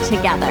learning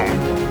together.